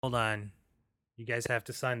Hold on. You guys have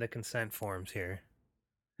to sign the consent forms here.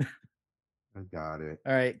 I got it.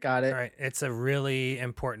 All right, got All it. right, it's a really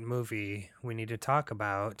important movie we need to talk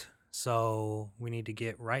about, so we need to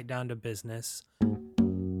get right down to business.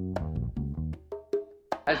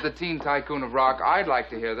 As the teen tycoon of rock, I'd like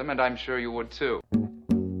to hear them, and I'm sure you would too.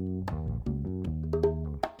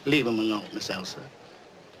 Leave him alone, Miss Elsa.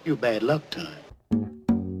 You bad luck tonight.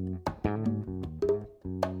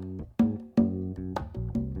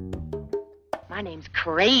 My name's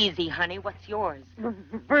Crazy, honey. What's yours?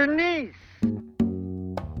 Bernice!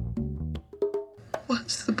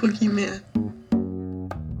 What's the boogeyman?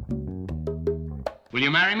 Will you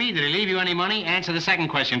marry me? Did he leave you any money? Answer the second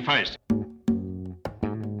question first. Bert!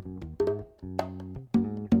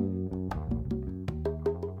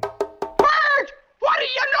 What do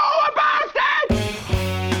you know about that?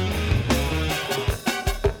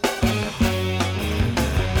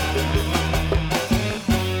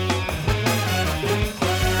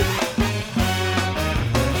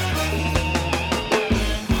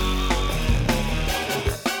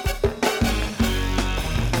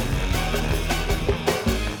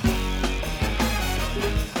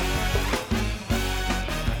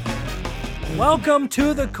 Welcome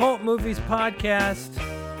to the Cult Movies Podcast.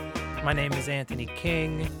 My name is Anthony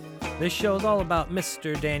King. This show is all about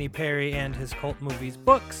Mr. Danny Perry and his cult movies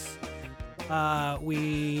books.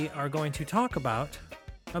 We are going to talk about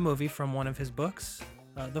a movie from one of his books,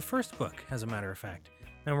 the first book, as a matter of fact.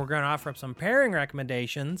 And we're going to offer up some pairing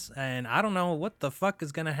recommendations, and I don't know what the fuck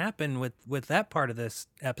is going to happen with that part of this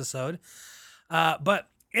episode. But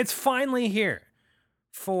it's finally here.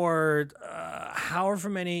 For however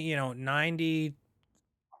many 90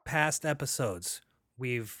 past episodes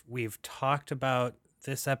we've talked about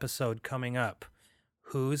this episode coming up.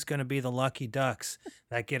 Who's going to be the lucky ducks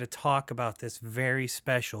that get to talk about this very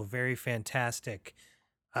special, very fantastic,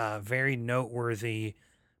 very noteworthy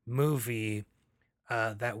movie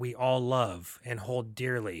that we all love and hold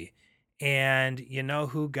dearly? And you know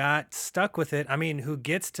who got stuck with it? I mean, who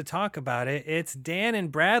gets to talk about it? It's Dan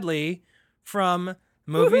and Bradley from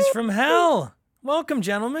Movies from Hell. Welcome,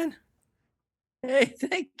 gentlemen. Hey,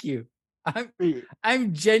 thank you.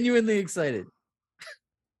 I'm genuinely excited.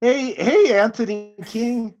 Hey, Anthony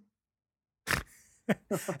King.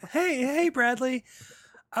 hey, Bradley.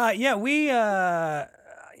 We I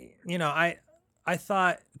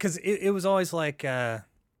thought, because it was always like,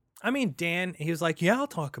 Dan, he was like, yeah, I'll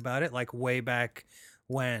talk about it, like way back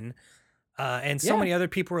when. And so many other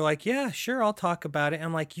people were like, yeah, sure, I'll talk about it.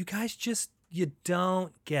 I'm like, you guys you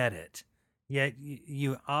don't get it. Yet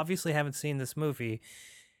you obviously haven't seen this movie.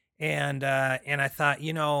 And I thought,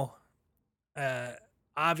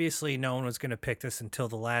 obviously no one was going to pick this until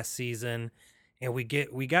the last season. And we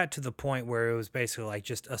got to the point where it was basically like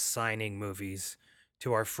just assigning movies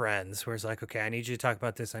to our friends, where it's like, okay, I need you to talk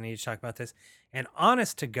about this. I need you to talk about this. And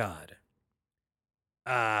honest to God,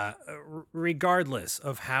 regardless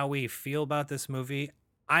of how we feel about this movie,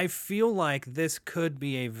 I feel like this could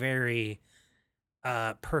be a very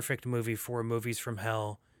perfect movie for Movies from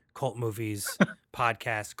Hell, Cult Movies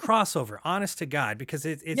podcast crossover. Honest to God, because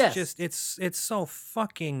it's just it's so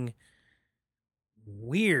fucking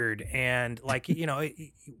weird, and like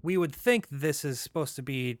we would think this is supposed to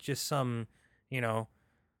be just some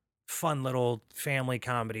fun little family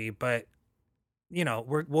comedy, but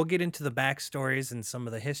we'll get into the backstories and some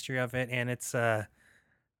of the history of it, and it's going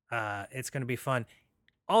to be fun.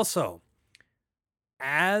 Also,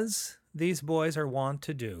 as these boys are wont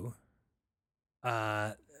to do,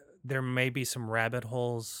 there may be some rabbit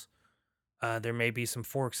holes. There may be some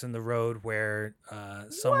forks in the road where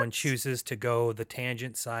someone chooses to go the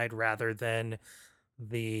tangent side rather than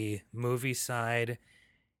the movie side.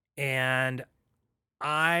 And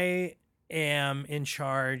I am in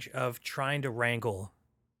charge of trying to wrangle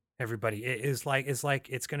everybody. It's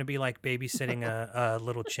going to be like babysitting a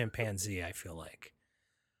little chimpanzee, I feel like.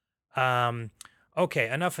 Okay,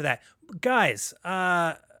 enough of that. Guys,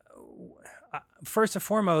 first and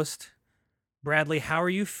foremost, Bradley, how are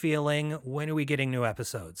you feeling? When are we getting new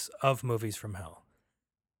episodes of Movies from Hell?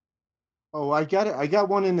 Oh, I got it. I got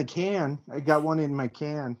one in the can. I got one in my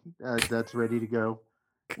can that's ready to go.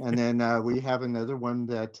 And then we have another one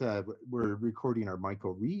that we're recording our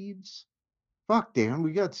Michael Reeves. Fuck, Dan,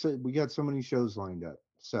 we got so many shows lined up.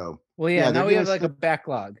 So now we have like a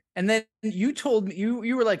backlog. And then you told me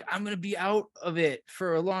you were like, I'm gonna be out of it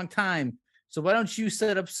for a long time. So why don't you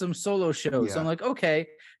set up some solo shows? Yeah. So I'm like, okay.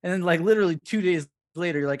 And then like literally 2 days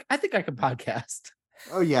later, you're like, I think I could podcast.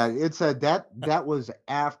 Oh yeah, it's that was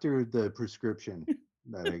after the prescription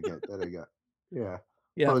that I got. Yeah.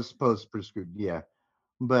 Post prescription. Yeah.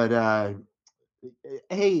 But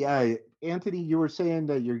Hey, Anthony, you were saying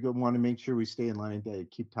that you're going to want to make sure we stay in line to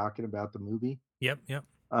keep talking about the movie. Yep.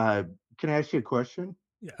 Uh, can I ask you a question?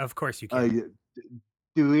 Yeah, of course you Uh, can. y-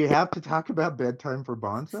 do we have to talk about Bedtime for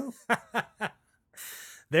Bonzo?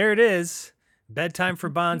 There it is. Bedtime for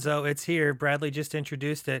Bonzo. It's here. Bradley just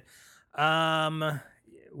introduced it. Um,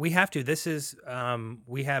 we have to. This is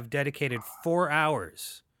we have dedicated 4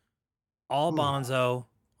 hours, all Ooh, Bonzo,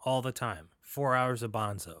 all the time. 4 hours of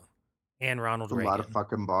Bonzo and Ronald a lot of Reagan.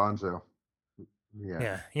 fucking Bonzo.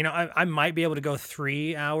 Yeah. Yeah, I might be able to go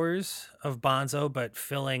 3 hours of Bonzo, but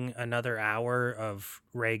filling another hour of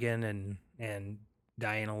Reagan and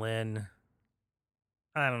Diana Lynn,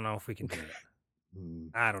 I don't know if we can do it. Mm.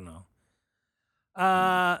 I don't know.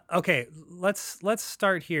 Okay, let's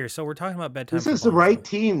start here. So we're talking about Bedtime This for is the right Bonzo.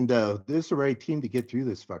 team, though. This is the right team to get through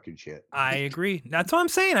this fucking shit. I agree. That's what I'm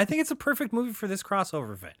saying. I think it's a perfect movie for this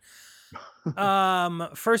crossover event.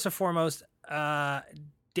 First and foremost,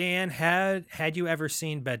 Dan, had you ever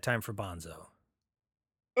seen Bedtime for Bonzo?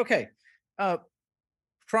 Okay.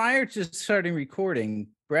 Prior to starting recording,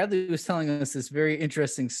 Bradley was telling us this very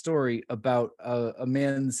interesting story about a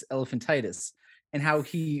man's elephantitis and how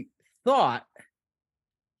he thought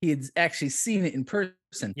he had actually seen it in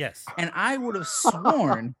person. Yes. And I would have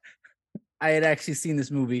sworn I had actually seen this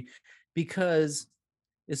movie because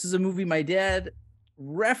this is a movie my dad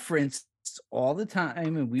referenced all the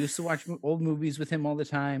time, and we used to watch old movies with him all the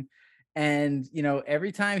time. And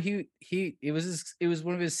every time it was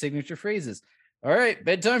one of his signature phrases. All right,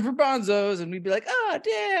 bedtime for Bonzos, and we'd be like, "Oh,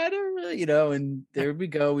 Dad," and there we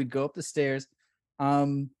go. We'd go up the stairs.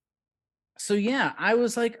 So yeah, I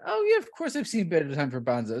was like, "Oh yeah, of course I've seen Bedtime for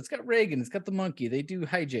Bonzo. It's got Reagan, it's got the monkey. They do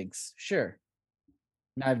hijinks, sure."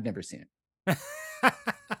 No, I've never seen it.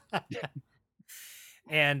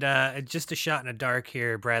 And just a shot in the dark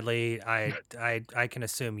here, Bradley. I can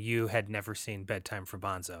assume you had never seen Bedtime for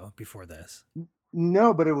Bonzo before this.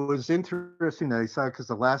 No, but it was interesting that I saw because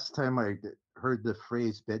the last time I heard the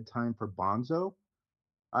phrase "bedtime for Bonzo,"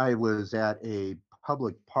 I was at a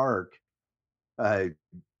public park, uh,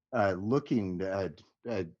 looking at.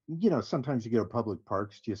 Sometimes you go to public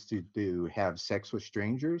parks just to have sex with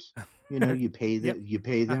strangers. You pay Yep. you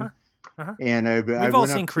pay them, Uh-huh. and I We've all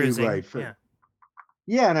went seen up to Cruising. Yeah.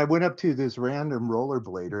 Yeah, and I went up to this random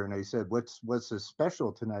rollerblader and I said, what's the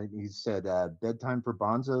special tonight? And he said, bedtime for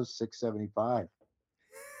Bonzo, $6.75.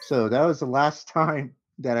 So that was the last time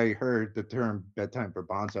that I heard the term bedtime for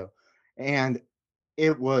Bonzo. And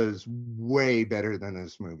it was way better than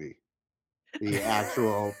this movie. The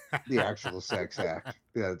actual sex act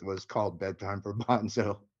that was called Bedtime for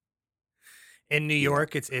Bonzo. In New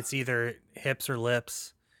York, it's either hips or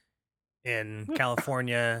lips. In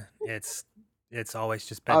California, it's always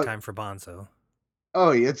just Bedtime for Bonzo.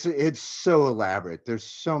 Oh, it's so elaborate. There's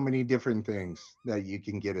so many different things that you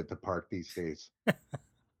can get at the park these days.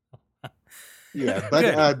 Yeah,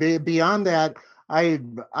 but beyond that, I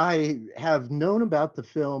have known about the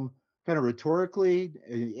film kind of rhetorically,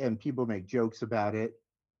 and people make jokes about it,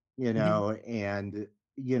 and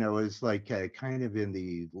it's like kind of in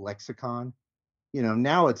the lexicon.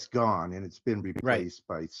 Now it's gone and it's been replaced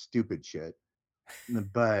by stupid shit.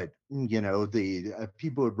 But the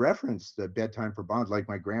people would reference the bedtime for Bonds, like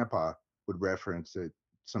my grandpa would reference it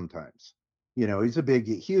sometimes. He was a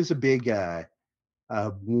big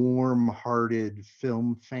warm-hearted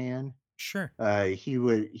film fan. Sure. He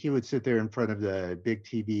would sit there in front of the big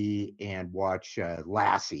TV and watch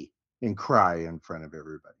Lassie and cry in front of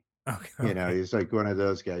everybody. Okay. He's like one of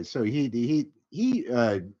those guys. So he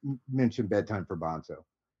mentioned bedtime for Bonzo,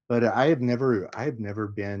 but I have never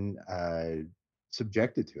been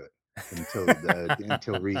subjected to it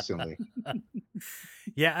until recently.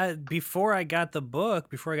 Yeah, before I got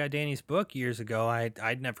Danny's book years ago,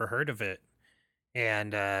 I'd never heard of it,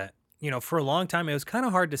 and for a long time it was kind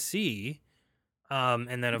of hard to see.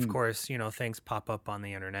 And then of course things pop up on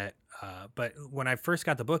the internet. But when I first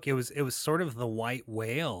got the book, it was sort of the white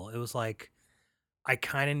whale. It was like, I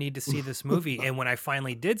kind of need to see this movie, and when I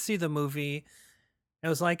finally did see the movie, it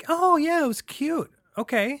was like, oh yeah, it was cute.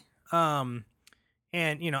 Okay. And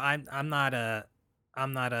I'm not a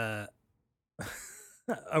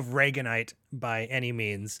a Reaganite by any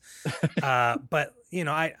means. But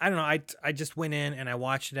I don't know. I just went in and I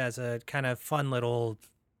watched it as a kind of fun little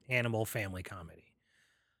animal family comedy.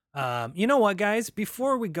 You know what, guys?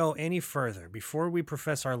 Before we go any further, before we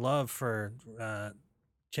profess our love for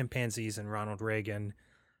chimpanzees and Ronald Reagan,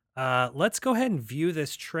 let's go ahead and view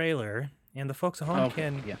this trailer, and the folks at home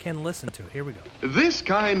can listen to it. Here we go. This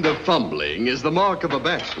kind of fumbling is the mark of a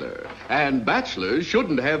bachelor, and bachelors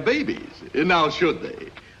shouldn't have babies. Now, should they?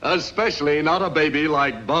 Especially not a baby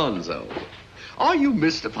like Bonzo. Are you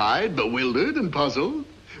mystified, bewildered, and puzzled?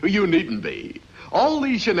 You needn't be. All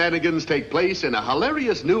these shenanigans take place in a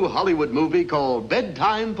hilarious new Hollywood movie called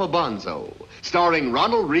Bedtime for Bonzo, starring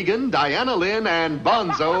Ronald Reagan, Diana Lynn, and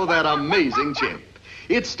Bonzo, that amazing chimp.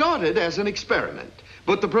 It started as an experiment,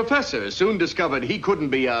 but the professor soon discovered he couldn't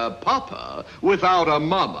be a papa without a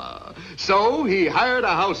mama. So he hired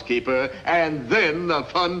a housekeeper, and then the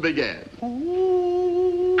fun began.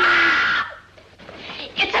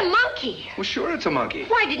 It's a monkey. Well, sure it's a monkey.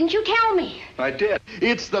 Why didn't you tell me? I did.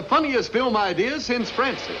 It's the funniest film idea since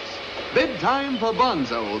Francis. Bedtime for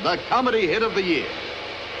Bonzo, the comedy hit of the year.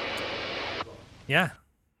 Yeah,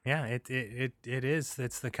 it is.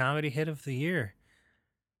 It's the comedy hit of the year.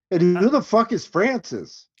 And who the fuck is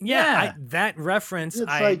Francis? Yeah. that reference.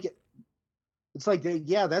 It's like,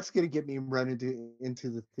 yeah, that's gonna get me running into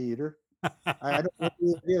the theater. I don't know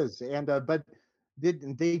who it is, and but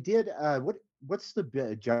they did what's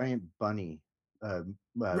the giant bunny?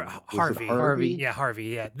 Harvey. Yeah,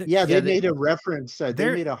 Harvey. Yeah. They made a reference. They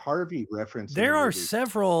made a Harvey reference. There are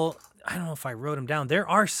several. I don't know if I wrote them down. There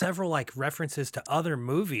are several like references to other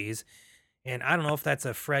movies, and I don't know if that's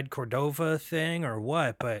a Fred Cordova thing or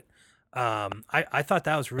what. But I thought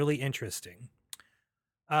that was really interesting.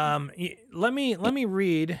 Let me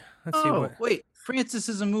read. Let's see what. Wait, Francis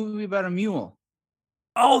is a movie about a mule.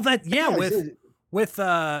 Oh, with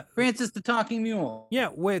Francis the Talking Mule. Yeah,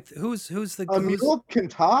 with who's the mule can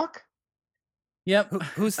talk? Yep.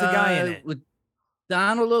 Who's the guy in it? With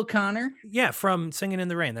Donald O'Connor. Yeah, from Singing in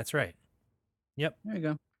the Rain. That's right. Yep. There you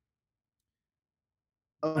go.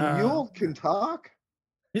 A mule can talk?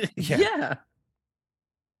 Yeah.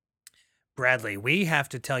 Bradley, we have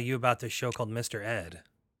to tell you about this show called Mr. Ed.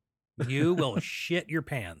 You will shit your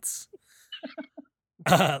pants.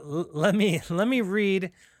 Let me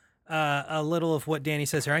read a little of what Danny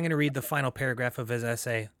says here. I'm going to read the final paragraph of his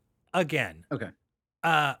essay again. Okay.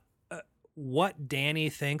 What Danny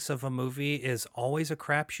thinks of a movie is always a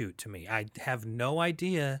crapshoot to me. I have no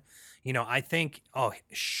idea. I think,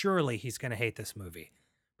 surely he's going to hate this movie.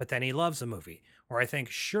 But then he loves the movie. Or I think,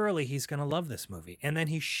 surely he's going to love this movie. And then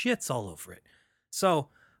he shits all over it. So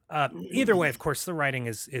either way, of course, the writing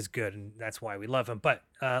is good, and that's why we love him. But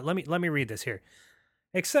let me read this here.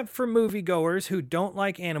 Except for moviegoers who don't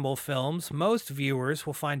like animal films, most viewers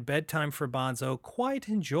will find Bedtime for Bonzo quite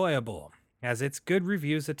enjoyable, as its good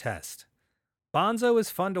reviews attest. Bonzo is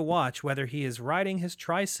fun to watch whether he is riding his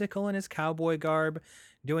tricycle in his cowboy garb,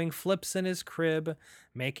 doing flips in his crib,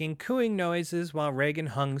 making cooing noises while Reagan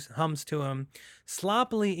hums to him,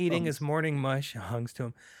 sloppily eating his morning mush,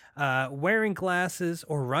 wearing glasses,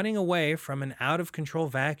 or running away from an out-of-control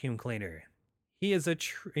vacuum cleaner. He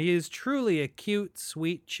is truly a cute,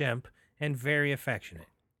 sweet chimp and very affectionate.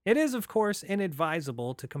 It is, of course,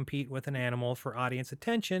 inadvisable to compete with an animal for audience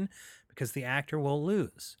attention because the actor will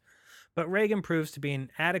lose. But Reagan proves to be an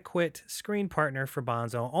adequate screen partner for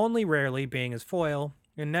Bonzo, only rarely being his foil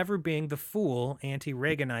and never being the fool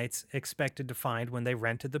anti-Reaganites expected to find when they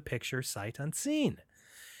rented the picture sight unseen.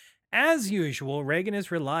 As usual, Reagan is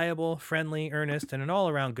reliable, friendly, earnest, and an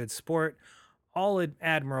all-around good sport, all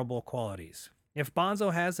admirable qualities. If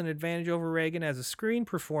Bonzo has an advantage over Reagan as a screen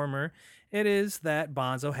performer, it is that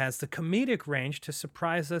Bonzo has the comedic range to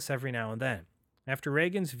surprise us every now and then. After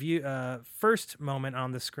Reagan's first moment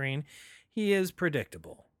on the screen, he is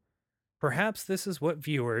predictable. Perhaps this is what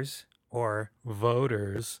viewers, or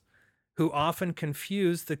voters, who often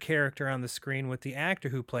confuse the character on the screen with the actor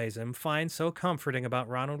who plays him, find so comforting about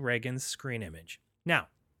Ronald Reagan's screen image. Now,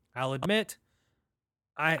 I'll admit,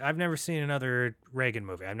 I've never seen another Reagan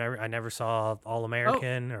movie. I never saw All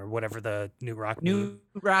American or whatever the New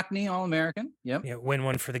Rockney All American. Yep. Yeah, win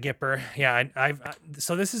one for the Gipper. Yeah,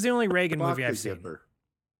 so this is the only Reagan movie I've seen. Gipper.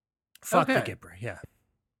 Fuck the Gipper. Yeah.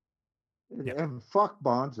 And fuck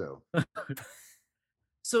Bonzo.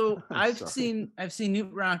 So I've seen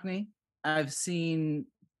Newt Rockney. I've seen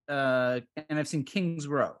King's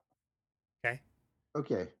Row.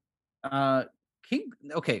 Okay.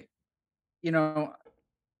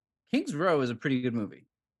 King's Row is a pretty good movie,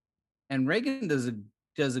 and Reagan does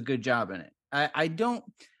a good job in it. I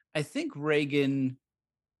think Reagan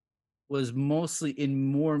was mostly in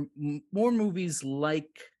more movies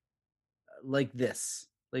like this,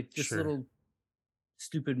 like just little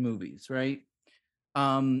stupid movies, right?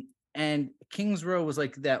 And King's Row was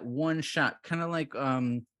like that one shot, kind of like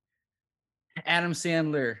Adam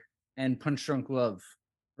Sandler and Punch Drunk Love,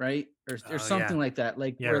 right? Or something like that.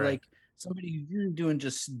 Like like somebody you're doing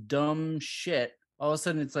just dumb shit. All of a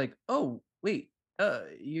sudden it's like, oh wait,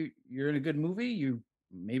 you're in a good movie. You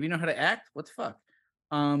maybe know how to act. What the fuck?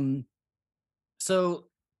 So,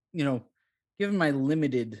 given my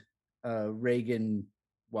limited Reagan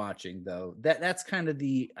watching, though. That's kind of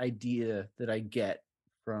the idea that I get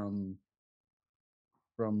from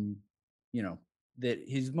you know, that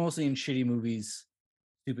he's mostly in shitty movies,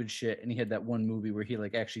 stupid shit, and he had that one movie where he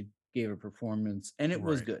like actually gave a performance, and it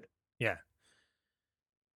was Right. good. Yeah.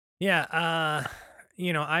 Yeah.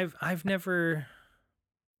 I've never,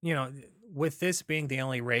 with this being the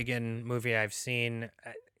only Reagan movie I've seen,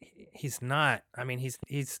 he's not. I mean, he's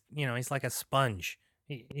like a sponge.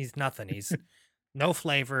 He's nothing. He's no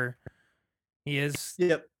flavor. He is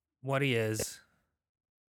Yep. what he is.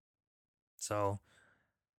 So,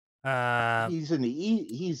 He's an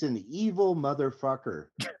evil motherfucker.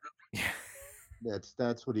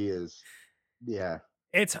 That's what he is. Yeah.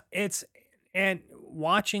 it's and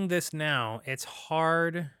watching this now, it's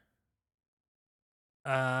hard,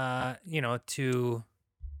 to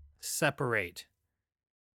separate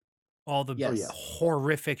all the Oh yeah.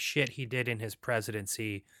 horrific shit he did in his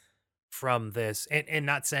presidency from this, and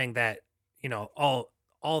not saying that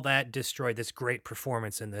all that destroyed this great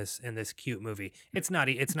performance in this cute movie. It's not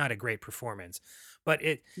a great performance, but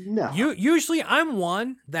No. usually I'm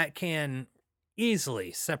one that can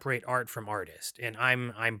easily separate art from artist, and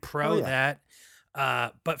I'm pro that.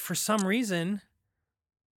 But for some reason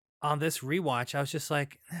on this rewatch, I was just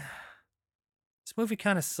like, this movie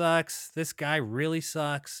kind of sucks. This guy really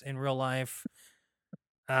sucks in real life.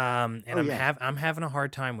 And I'm having a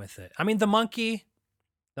hard time with it. I mean, the monkey's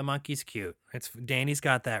cute. Danny's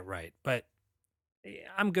got that right, but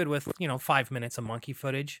I'm good with 5 minutes of monkey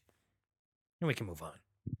footage, and we can move on.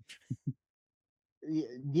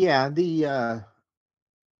 Yeah, I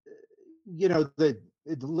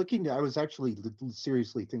was actually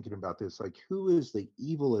seriously thinking about this. Like, who is the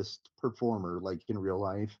evilest performer, like in real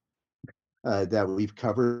life, that we've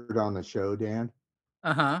covered on the show, Dan?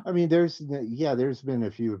 Uh-huh. I mean, there's been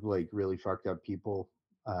a few of like really fucked up people,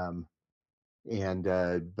 but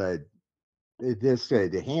this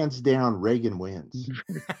hands down, Reagan wins.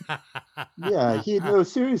 Yeah,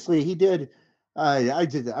 seriously, he did. I'm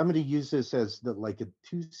going to use this as like a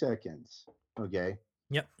 2 seconds. Okay.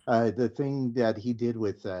 Yep. The thing that he did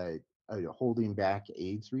with holding back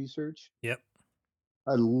AIDS research. Yep.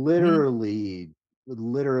 Literally,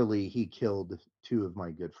 he killed 2 of my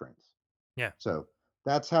good friends. Yeah. So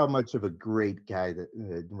that's how much of a great guy that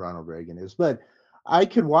Ronald Reagan is. But I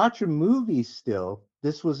could watch a movie still.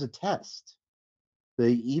 This was a test.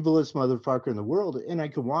 The evilest motherfucker in the world, and I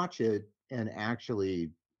could watch it and actually,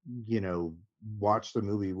 watch the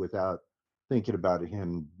movie without thinking about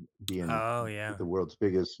him being the world's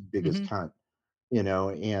biggest cunt,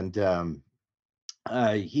 and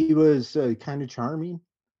he was kind of charming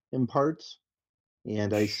in parts,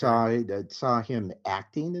 and I saw him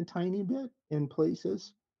acting a tiny bit in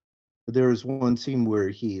places. There was one scene where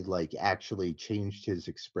he like actually changed his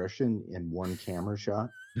expression in one camera shot.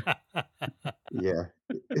 Yeah.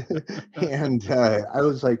 And I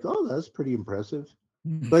was like, oh, that's pretty impressive.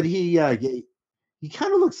 But he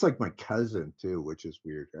kind of looks like my cousin too, which is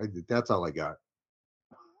weird. That's all I got.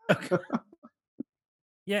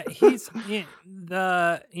 Yeah, he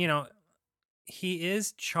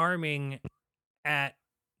is charming at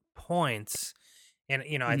points,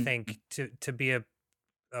 and I think to be a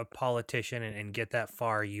politician and get that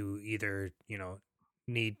far, you either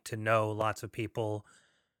need to know lots of people,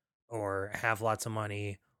 or have lots of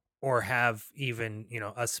money, or have even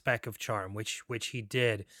a speck of charm, which he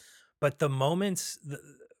did. But the moments,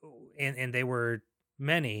 and they were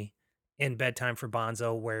many in Bedtime for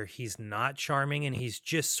Bonzo, where he's not charming and he's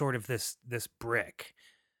just sort of this brick.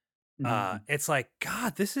 It's like,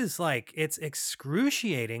 God, this is like, it's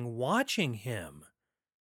excruciating watching him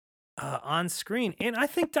on screen. And I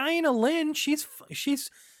think Diana Lynn, she's she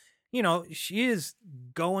is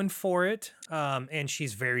going for it, and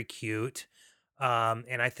she's very cute,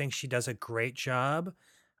 and I think she does a great job.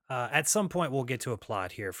 At some point, we'll get to a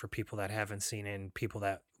plot here for people that haven't seen it and people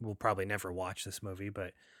that will probably never watch this movie.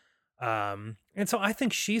 But and so I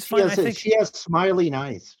think she's fine. I think she has smiling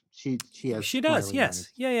eyes. She does. Yes.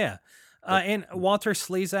 Eyes. Yeah. And Walter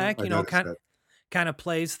Slezak, kind of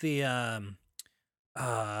plays the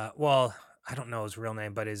well, I don't know his real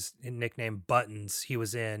name, but his nickname Buttons. He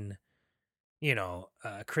was in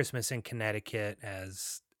Christmas in Connecticut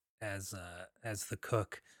as the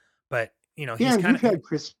cook, but he's kind of had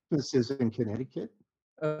Christmases in Connecticut.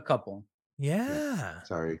 A couple. Yeah.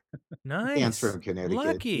 Sorry. Nice. Dan's from Connecticut.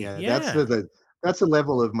 Lucky. Yeah. That's the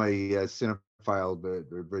level of my cinephile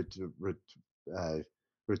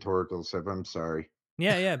rhetorical stuff. I'm sorry.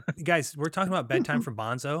 Yeah. Guys, we're talking about Bedtime for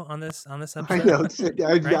Bonzo on this episode. I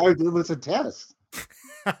know. It was a test.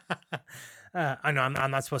 I know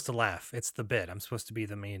I'm not supposed to laugh. It's the bit. I'm supposed to be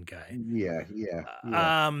the main guy. Yeah.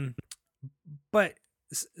 But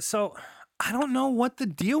so I don't know what the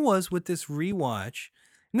deal was with this rewatch.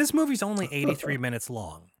 And this movie's only 83 minutes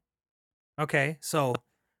long. Okay, so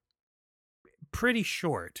pretty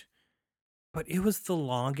short. But it was the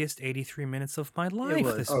longest 83 minutes of my life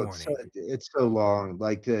this morning. It's so long.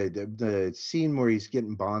 Like the scene where he's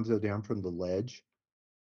getting Bonzo down from the ledge.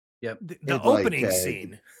 Yep. The opening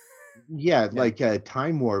scene. Yeah, like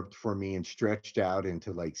time warped for me and stretched out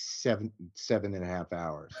into like 7.5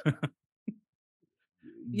 hours.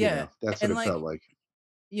 Yeah, that's what and it felt like.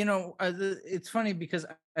 It's funny because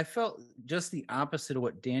I felt just the opposite of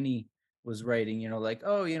what Danny was writing. Like,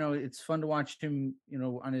 oh, it's fun to watch him,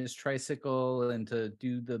 on his tricycle and to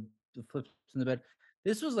do the flips in the bed.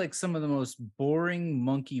 This was like some of the most boring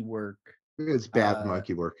monkey work. It's bad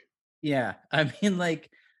monkey work. Yeah, I mean, like,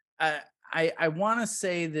 I want to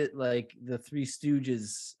say that like the Three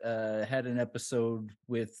Stooges had an episode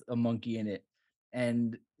with a monkey in it,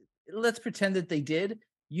 and let's pretend that they did.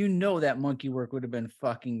 That monkey work would have been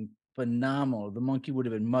fucking phenomenal. The monkey would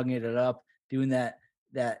have been mugging it up, doing that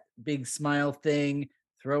big smile thing,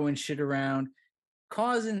 throwing shit around,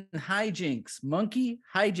 causing hijinks, monkey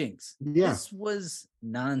hijinks. Yeah. This was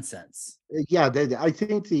nonsense. Yeah, I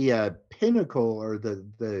think the pinnacle or the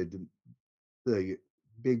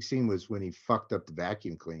big scene was when he fucked up the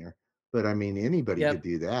vacuum cleaner. But I mean, anybody could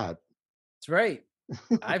do that. That's right.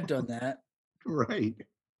 I've done that. Right.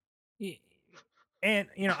 And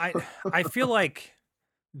I feel like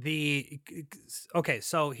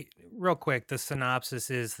so real quick, the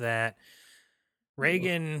synopsis is that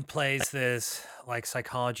Reagan plays this like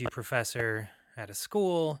psychology professor at a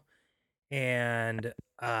school, and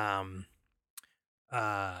okay,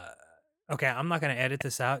 I'm not gonna edit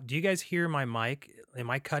this out. Do you guys hear my mic?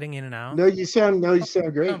 Am I cutting in and out? No, you sound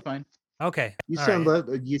great. I'm fine. Okay. You all sound right.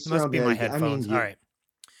 you sound Must be my headphones. All right.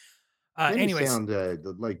 Anyways, sound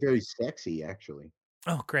like very sexy, actually.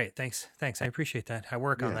 Oh, great. Thanks. I appreciate that. I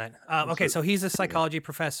work on that. Okay, so he's a psychology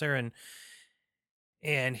professor,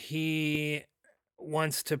 and he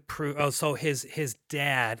wants to prove. So his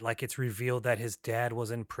dad, like, it's revealed that his dad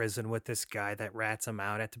was in prison with this guy that rats him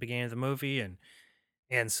out at the beginning of the movie,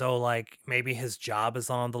 and so like maybe his job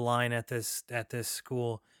is on the line at this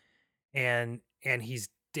school, and he's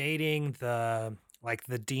dating the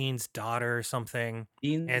dean's daughter or something.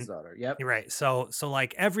 Dean's daughter, yep. You're right. So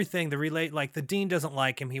like everything, the dean doesn't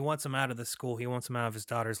like him. He wants him out of the school. He wants him out of his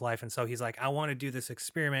daughter's life. And so he's like, I want to do this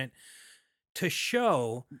experiment to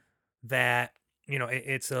show that,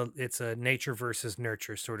 it's a nature versus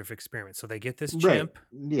nurture sort of experiment. So they get this chimp.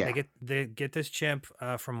 Right. Yeah. They get this chimp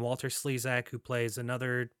from Walter Slezak, who plays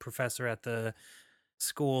another professor at the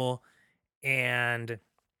school, and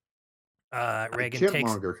Reagan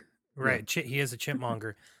takes right. Yeah. He is a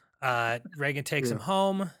chimpmonger. Reagan takes him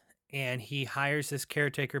home, and he hires this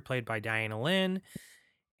caretaker played by Diana Lynn,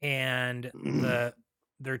 and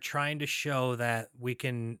they're trying to show that we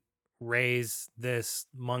can raise this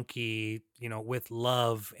monkey, with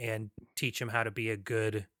love and teach him how to be a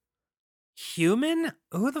good human.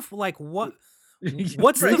 Who the what?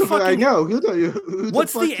 What's the fucking? I know who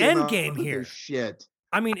what's the the end game here? Shit.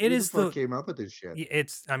 I mean, it is the came up with this shit.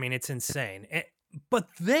 It's insane. But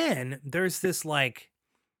then there's this like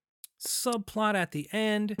subplot at the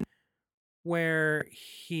end where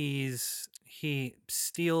he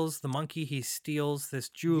steals the monkey. He steals this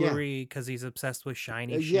jewelry because he's obsessed with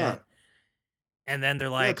shiny shit. Yeah. And then they're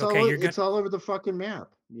like, okay, it's all over the fucking map.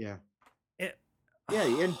 Yeah. And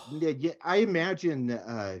I imagine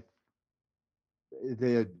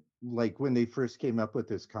when they first came up with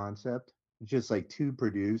this concept, just like two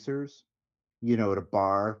producers, at a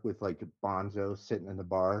bar with like a Bonzo sitting in the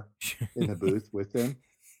bar in the booth with them,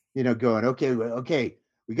 going, okay,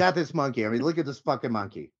 we got this monkey. I mean, look at this fucking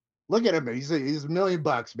monkey. Look at him. He's $1 million,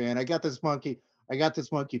 man. I got this monkey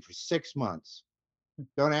for 6 months.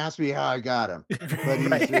 Don't ask me how I got him, but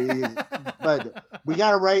but we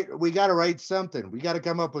gotta write something. We gotta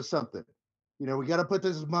come up with something. We gotta put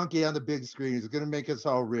this monkey on the big screen. It's gonna make us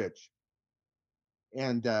all rich.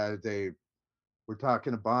 And they were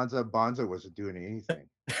talking to Bonzo. Bonzo wasn't doing anything,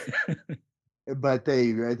 but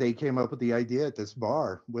they came up with the idea at this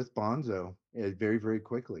bar with Bonzo very, very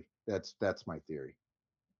quickly. That's my theory.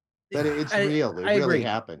 But it's real. It really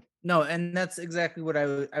happened. No, and that's exactly what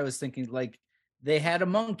I was thinking. Like, they had a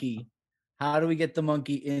monkey. How do we get the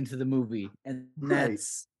monkey into the movie? And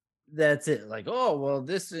that's it. Like, oh well,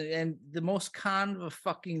 this and the most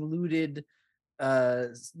convoluted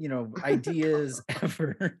ideas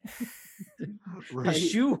ever. To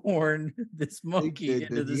shoehorn this monkey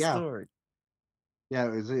into the story. Yeah,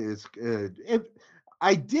 it's good.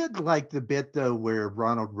 I did like the bit though where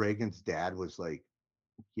Ronald Reagan's dad was like,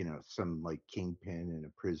 some like kingpin in a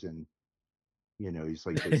prison. He's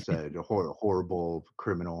like this horrible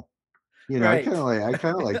criminal. Right. I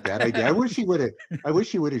kind of like that idea. I wish he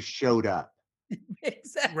would have showed up.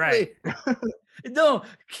 Right. Exactly. No,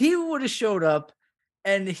 he would have showed up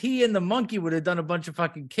and he and the monkey would have done a bunch of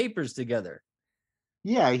fucking capers together.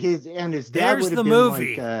 Yeah, his dad There's would the have been like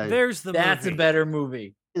movie. There's the That's a movie. better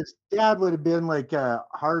movie. his dad would have been like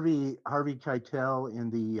Harvey Keitel in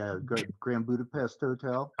the Grand Budapest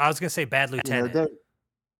Hotel. I was gonna say Bad You know Lieutenant. that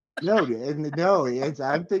no,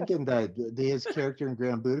 I'm thinking that his character in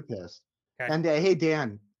Grand Budapest. Okay. And hey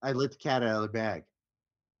Dan, I let the cat out of the bag.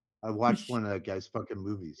 I watched one of that guy's fucking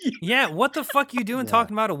movies. Yeah, what the fuck you doing Yeah.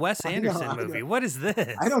 talking about a Wes I know, Anderson I know. movie? What is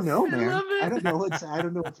this? I don't know, I man. love it. I don't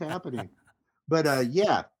know what's happening. But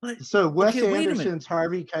yeah. But, So Wes okay, wait a minute. Anderson's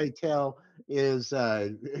Harvey Keitel is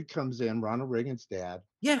comes in, Ronald Reagan's dad,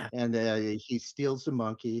 Yeah. and he steals the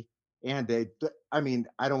monkey. And I mean,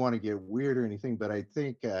 I don't want to get weird or anything, but I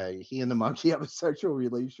think he and the monkey have a sexual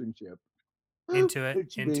relationship, Into it.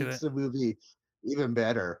 which Into makes it. the movie even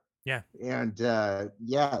better. Yeah. And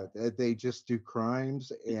yeah, they just do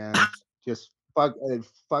crimes and just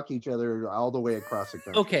fuck each other all the way across the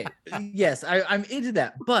country. Okay. Yes, I'm into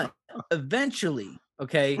that. But eventually,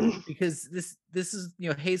 okay, because this is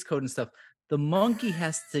Hays Code and stuff. The monkey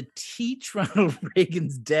has to teach Ronald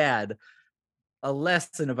Reagan's dad a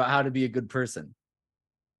lesson about how to be a good person.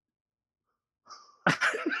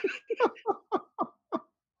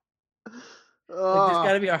 Like there's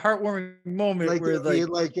got to be a heartwarming moment Like where it'll be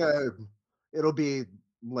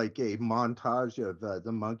like a montage of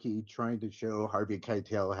the monkey trying to show Harvey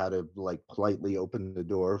Keitel how to like politely open the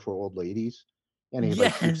door for old ladies, and he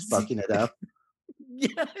like keeps yes, fucking it up.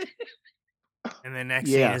 yeah. And the next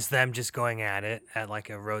scene Yeah. is them just going at it at like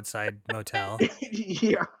a roadside motel.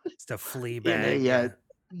 Yeah, Just a flea in bag. a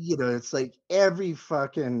it's like every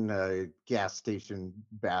fucking gas station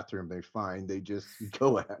bathroom they find, they just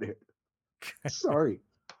go at it. Sorry.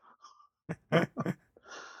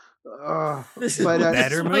 This is But better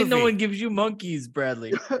this is why no movie. one gives you monkeys,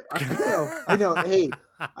 Bradley. I know. Hey,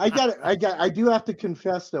 I do have to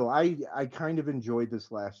confess though, I kind of enjoyed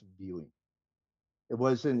this last viewing. It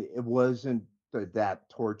wasn't that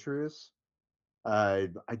torturous. I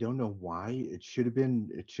don't know why. It should have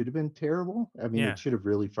been terrible. I mean, Yeah. it should have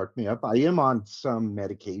really fucked me up. I am on some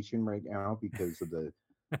medication right now because of the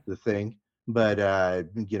thing, but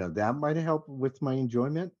that might have helped with my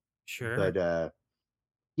enjoyment. Sure. But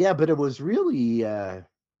yeah, but it was really it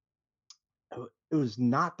was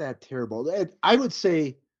not that terrible. I would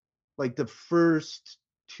say like the first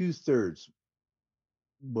 2/3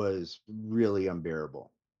 was really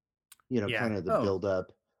unbearable. Yeah. Kind of the Oh, build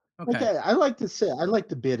up. okay. Okay, I like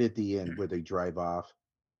the bit at the end where they drive off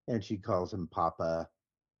and she calls him Papa.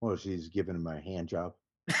 Well, she's giving him a hand job.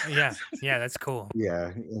 Yeah. Yeah, that's cool. Yeah,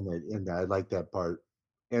 and I like that part.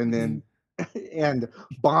 And then and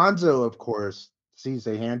Bonzo, of course, sees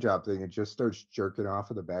the hand job thing and just starts jerking off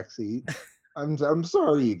in the back seat. I'm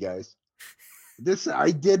sorry, you guys.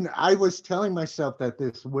 I was telling myself that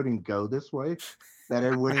this wouldn't go this way, that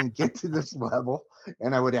I wouldn't get to this level,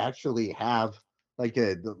 and I would actually have like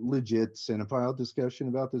a legit cinephile discussion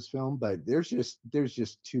about this film, but there's just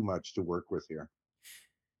too much to work with here.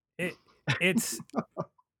 It's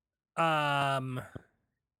oh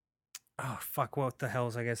fuck, what the hell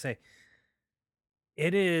was I gonna say?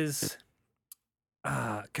 It is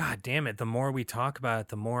god damn it, the more we talk about it,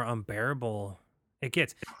 the more unbearable it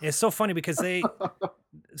gets. It's so funny because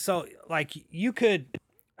so like you could,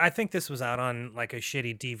 I think this was out on like a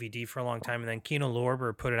shitty DVD for a long time, and then Kino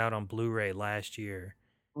Lorber put it out on Blu-ray last year.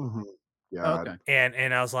 God. Okay.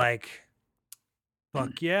 And I was like,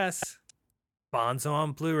 fuck yes. Bonzo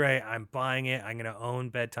on Blu-ray. I'm buying it. I'm gonna own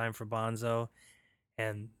Bedtime for Bonzo.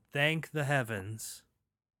 And thank the heavens,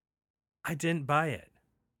 I didn't buy it.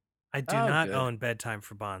 I do not good. own Bedtime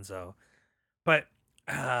for Bonzo. But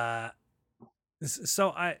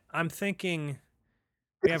so I'm thinking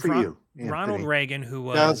we Good have for you, Ronald Anthony. Reagan,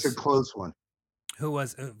 who That was a was close one.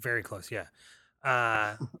 very close, yeah.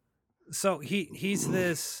 So he's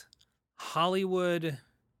this Hollywood,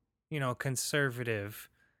 conservative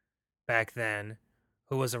back then,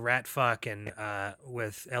 who was a rat fuck and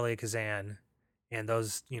with Elia Kazan, and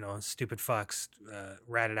those stupid fucks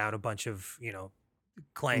ratted out a bunch of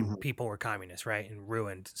claimed people were communists, right, and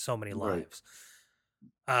ruined so many Right.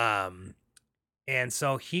 lives. And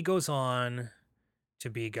so he goes on to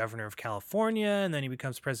be governor of California, and then he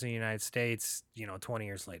becomes president of the United States 20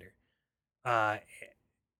 years later.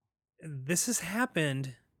 This has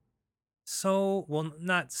happened so, well,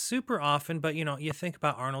 not super often, but you think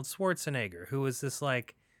about Arnold Schwarzenegger, who was this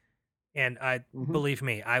like, and I Mhm. believe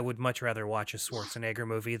me, I would much rather watch a Schwarzenegger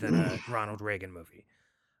movie than a Ronald Reagan movie.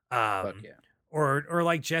 Fuck Um, yeah. or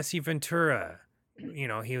like Jesse Ventura,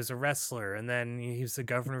 he was a wrestler, and then he was the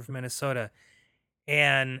governor of Minnesota,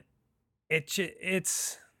 and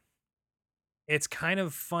it's kind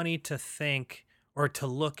of funny to think or to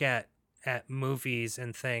look at movies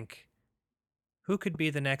and think who could be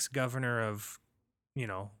the next governor of you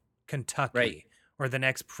know Right. Kentucky or the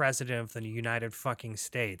next president of the United fucking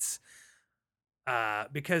States,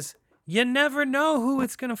 because you never know who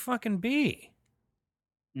it's gonna fucking be.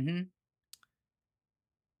 Mm-hmm.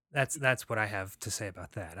 That's what I have to say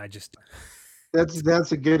about that. I just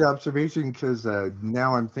That's a good observation because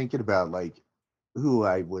now I'm thinking about like who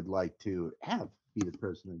I would like to have be the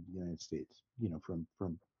president of the United States.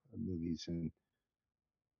 From movies, and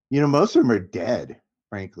most of them are dead,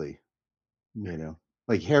 frankly.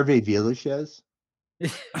 Like Hervé Villechaize.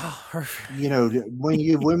 oh, her,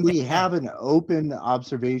 When we yeah. have an open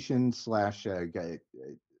observation slash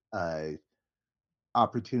uh,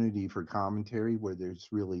 opportunity for commentary where there's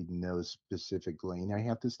really no specific lane I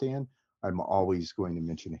have to stand, I'm always going to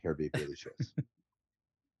mention Hervé Villechaize.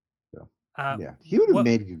 So yeah, he would have what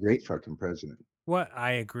made a great fucking president. what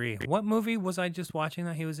I agree. What movie was I just watching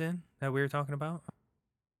that he was in that we were talking about?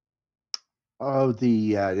 Oh,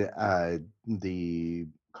 the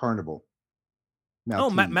Carnival, Oh,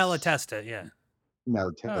 Maltese, Malatesta. Yeah, Oh,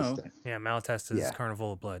 Malatesta. yeah. Malatesta's Yeah,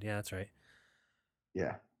 Carnival of Blood. Yeah, that's right.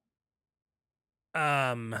 yeah,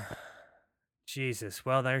 Um, Jesus.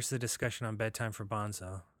 Well, there's the discussion on Bedtime for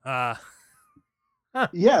Bonzo. yeah.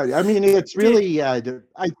 I mean, it's Did really. I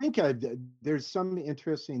think there's some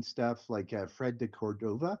interesting stuff like Fred de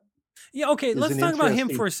Cordova yeah. Okay, is let's an talk about him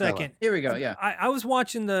interesting for a fella. second. here we go. Yeah. I was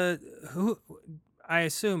watching the who. I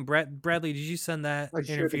assume Bradley. Did you send that I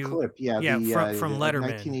shared the interview? clip. Yeah, Yeah, the from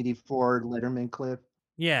Letterman. 1984 Letterman clip.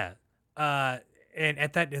 Yeah. Uh, and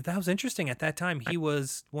at that was interesting. At that time, he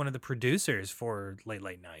was one of the producers for Late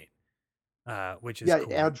Night, which is Yeah,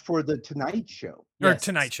 cool. and for the Tonight Show. Or Yes.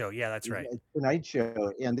 Tonight Show. Yeah, that's right. Tonight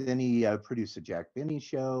Show, and then he produced the Jack Benny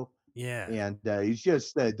Show, Yeah. and he's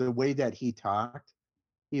just the way that he talked.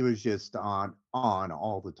 He was just on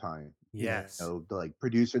all the time. Yes. Like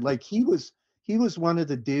producer, like he was one of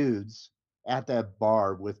the dudes at that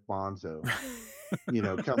bar with Bonzo.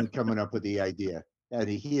 Coming up with the idea, and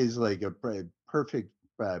he is like a perfect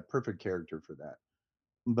character for that.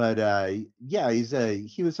 But yeah,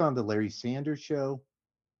 he was on the Larry Sanders Show.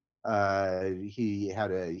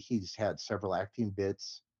 He's had several acting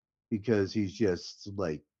bits because he's just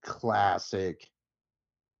like classic,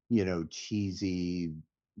 cheesy,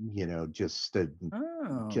 just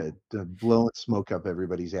Oh. blowing smoke up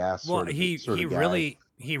everybody's ass Well, sort he of guy.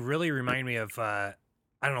 really reminded me of I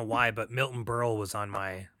don't know why, but Milton Berle was on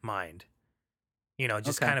my mind.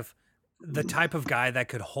 Just Okay. kind of the type of guy that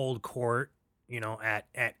could hold court,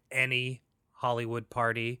 at any Hollywood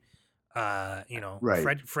party.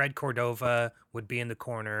 Right. Fred Cordova would be in the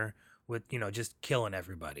corner with, just killing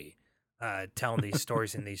everybody, telling these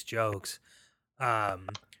stories and these jokes.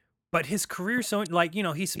 But his career, so like,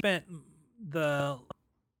 he spent the,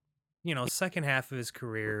 second half of his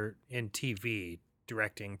career in TV,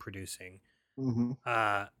 directing, producing. Hmm.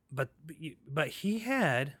 But he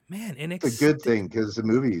had, man, an It's a good thing because the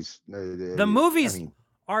movies. the I movies mean,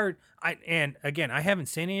 and again, I haven't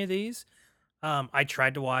seen any of these. I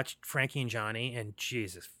tried to watch Frankie and Johnny, and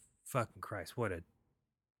Jesus fucking Christ, what a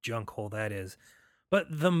junk hole that is. But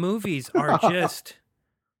the movies are just,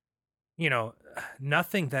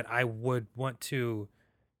 nothing that I would want to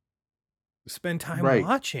spend time right.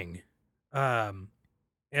 watching.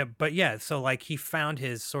 But yeah, so like he found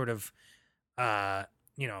his sort of,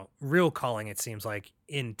 real calling, it seems like,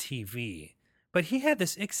 in TV. But he had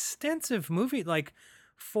this extensive movie, like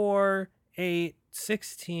for a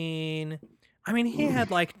 16. I mean, he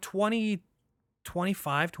had like 20,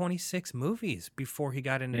 25, 26 movies before he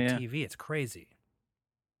got into Yeah. TV. It's crazy.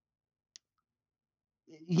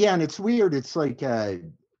 Yeah, and it's weird. It's like yeah,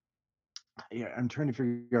 I'm trying to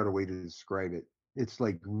figure out a way to describe it. It's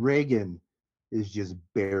like Reagan is just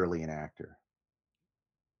barely an actor.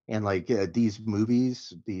 And like these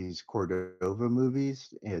movies, these Cordova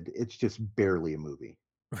movies, and it's just barely a movie.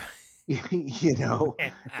 Yeah.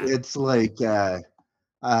 It's like uh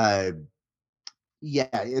yeah,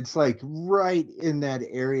 it's like right in that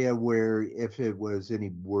area where if it was any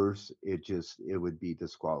worse, it would be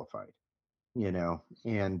disqualified.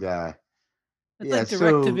 And It's Yeah, like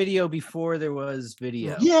direct to so video before there was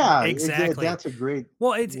video. yeah, Exactly. that's a great.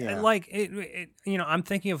 Well, it's Yeah, like I'm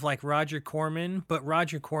thinking of like Roger Corman, but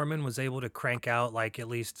Roger Corman was able to crank out like at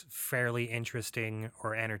least fairly interesting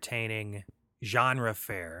or entertaining genre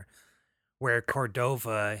fare, where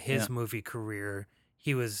Cordova, Yeah. his movie career,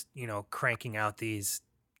 he was, cranking out these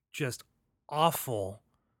just awful,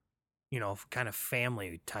 kind of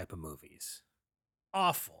family type of movies.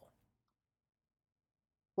 Awful.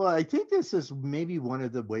 well, I think this is maybe one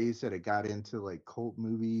of the ways that it got into like cult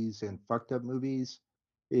movies and fucked up movies,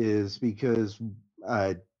 is because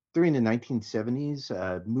uh, during the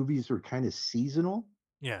 1970s, movies were kind of seasonal.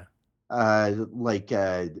 Yeah. Like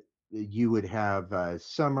you would have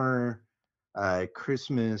summer,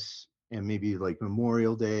 Christmas, and maybe like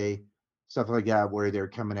Memorial Day, stuff like that, where they're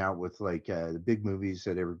coming out with like the big movies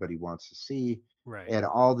that everybody wants to see, Right. and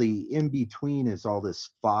all the in between is all this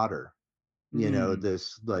fodder, Mm.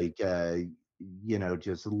 this like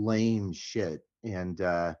just lame shit, and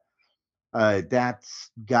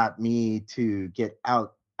that's got me to get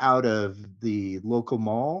out of the local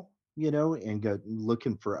mall, and go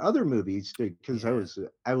looking for other movies, because Yeah.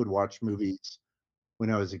 I would watch movies when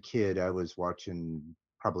I was a kid. I was watching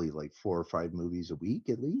probably like 4 or 5 movies a week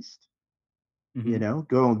at least. Mhm.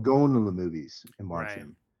 Going to the movies and watching Right.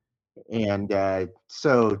 them. And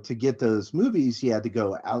so to get those movies, you had to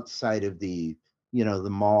go outside of the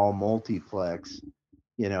mall multiplex,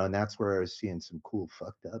 and that's where I was seeing some cool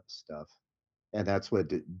fucked up stuff, and that's what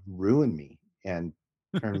ruined me and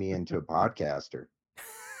turned me into a podcaster.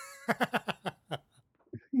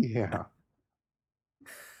 Yeah,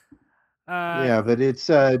 uh, yeah, but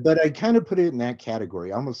but I kind of put it in that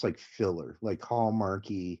category, almost like filler, like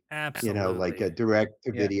Hallmarky, like a absolutely. direct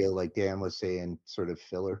to Yeah. video, like Dan was saying, sort of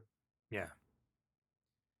filler. Yeah.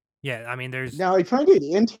 Yeah. I mean, there's, Now I find it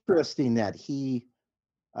interesting that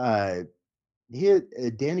uh,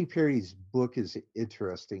 Danny Perry's book is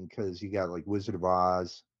interesting because you got like Wizard of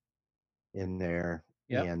Oz in there,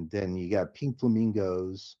 Yep. and then you got Pink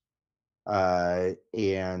Flamingos,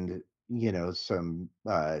 and some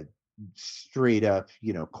straight up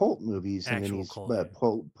cult movies, and then actual he's cult. Yeah.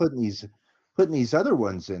 putting these other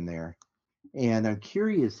ones in there, and I'm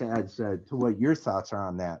curious as to what your thoughts are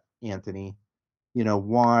on that, Anthony.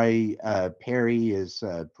 Why Perry is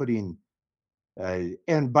putting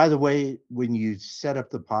and by the way, when you set up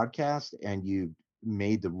the podcast and you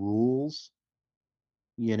made the rules,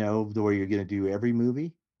 the way you're going to do every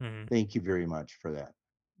movie, Mhm. thank you very much for that.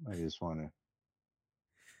 I just want to,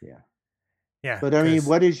 yeah. Yeah. But I mean,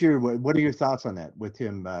 Because, what are your thoughts on that with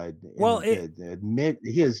him well, and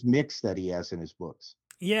his mix that he has in his books?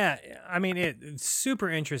 yeah, I mean, it's super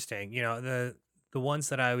interesting. The ones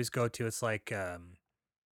that I always go to, it's like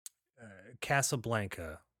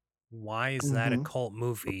Casablanca. Why is that a Mm-hmm. cult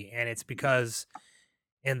movie? And it's because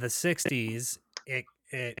in the 60s,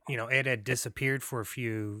 it had disappeared for a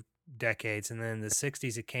few decades, and then in the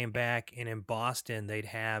 60s it came back, and in Boston they'd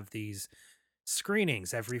have these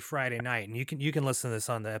screenings every Friday night, and you can listen to this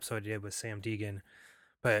on the episode I did with Sam Deegan,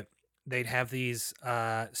 but they'd have these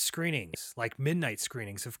screenings, like midnight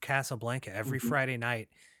screenings of Casablanca every Mm-hmm. Friday night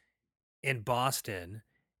in Boston,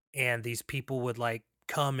 and these people would like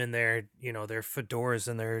come in their fedoras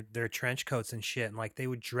and their trench coats and shit, and like they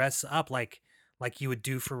would dress up like you would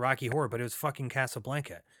do for Rocky Horror, but it was fucking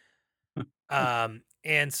Casablanca.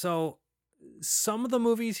 And so some of the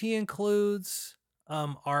movies he includes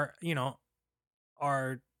are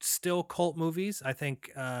still cult movies. I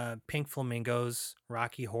think Pink Flamingos,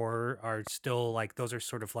 Rocky Horror are still like, those are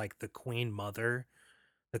sort of like the queen mothers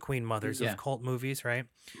of Yeah. cult movies, right?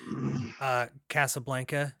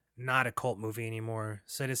 Casablanca, not a cult movie anymore.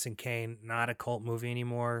 Citizen Kane, not a cult movie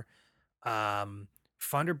anymore. Um,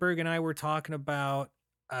 Funderburg and I were talking about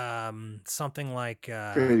something like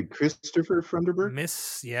Christopher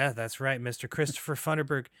Funderburg. yeah, that's right, Mr. Christopher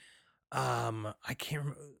Funderburg. I can't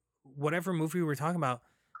remember whatever movie we were talking about.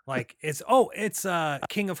 Like it's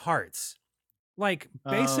King of Hearts. Like Oh,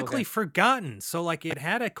 basically okay. forgotten. So like it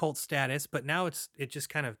had a cult status, but now it just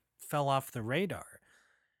kind of fell off the radar.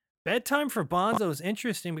 Bedtime for Bonzo is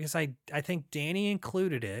interesting because I think Danny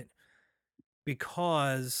included it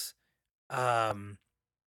because um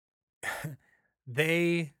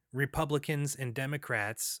they, Republicans and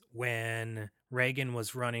Democrats, when Reagan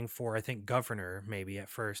was running for, I think, governor, maybe at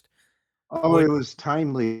first, Oh, it would was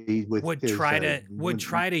timely with would his try to would when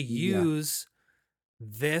try to yeah, use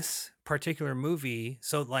this particular movie,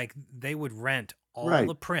 so like they would rent all right,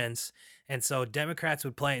 the prints, and so Democrats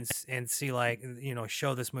would play and see, like,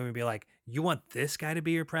 show this movie and be like, you want this guy to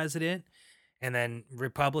be your president, and then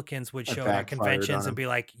Republicans would it show it at backfired on conventions and him. be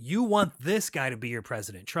like, you want this guy to be your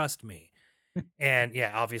president, trust me. and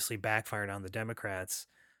yeah, obviously backfired on the Democrats.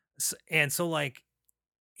 And so, like,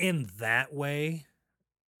 in that way,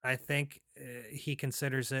 I think he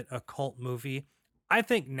considers it a cult movie. I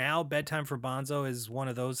think now Bedtime for Bonzo is one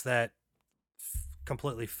of those that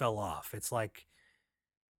completely fell off. It's like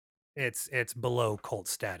it's below cult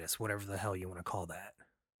status, whatever the hell you want to call that.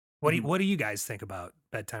 What do you guys think about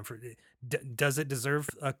Bedtime for? Does it deserve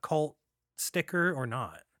a cult sticker or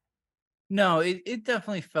not? No, it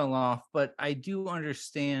definitely fell off, but I do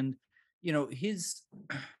understand, his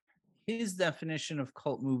his definition of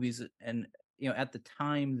cult movies, and at the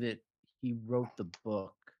time that he wrote the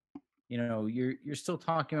book, you're still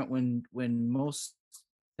talking about when most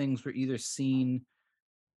things were either seen,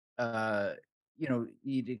 uh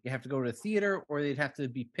you'd have to go to a theater or they'd have to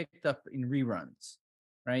be picked up in reruns,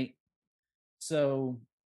 right? So,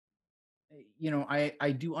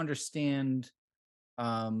 I do understand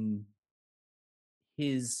um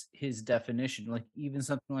his definition, like even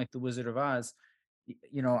something like the Wizard of Oz.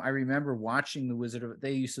 I remember watching the Wizard of,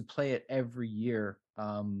 they used to play it every year,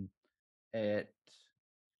 at,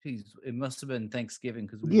 geez, it must have been Thanksgiving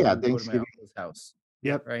because we Yeah, would go to my Thanksgiving. uncle's house,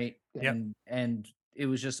 Yep. right? Yep. And it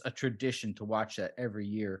was just a tradition to watch that every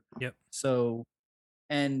year. Yep. So,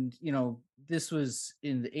 and this was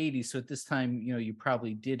in the 80s, so at this time, you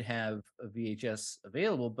probably did have a VHS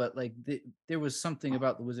available, but like there was something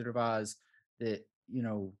about the Wizard of Oz that,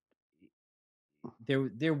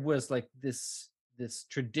 there was like this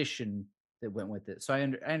tradition that went with it. So I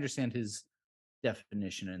understand his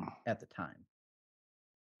definition at the time.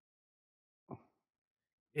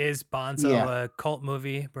 Is Bonzo Yeah. a cult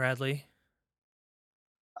movie, Bradley?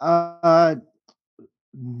 Uh,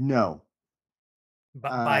 no.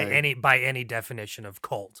 But Uh, by any definition of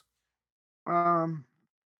cult. um,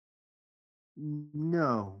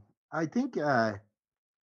 no. I think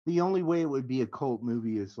the only way it would be a cult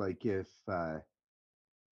movie is like if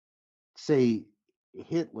say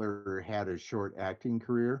Hitler had a short acting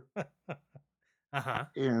career Uh-huh.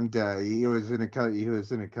 and he was in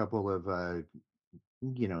a couple of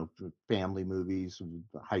family movies with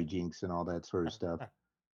hijinks and all that sort of stuff.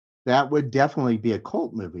 That would definitely be a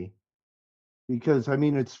cult movie because I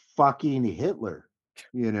mean it's fucking Hitler,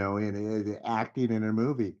 and acting in a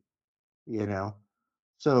movie, you know.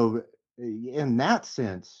 So in that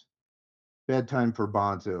sense, Bedtime for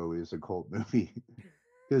Bonzo is a cult movie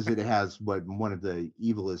because it has one of the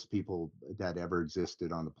evilest people that ever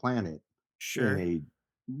existed on the planet in Sure. a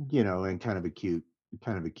in kind of a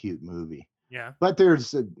cute movie. Yeah. But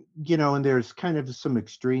there's and there's kind of some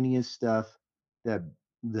extraneous stuff that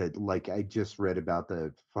like I just read about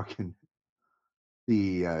the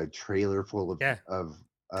trailer full Yeah. of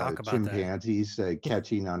Talk about that. chimpanzees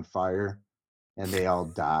catching on fire and they all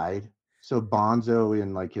died. So Bonzo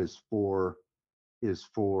and like his four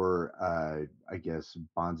I guess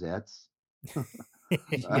bonzettes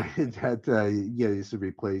that yeah, these are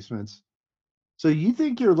replacements. So you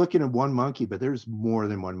think you're looking at one monkey, but there's more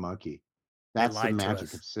than one monkey. They That's the lied to magic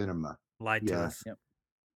us. of cinema. Lied to Yeah. us. Yep.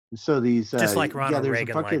 So these Just like yeah, Ronald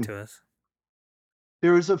Reagan lied to us.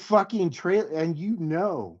 there was a fucking trail and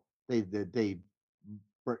they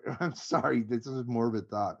I'm sorry, this is more of a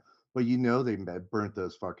thought, but they burnt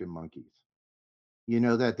those fucking monkeys. You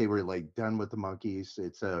know that they were like done with the monkeys.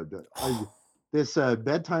 It's this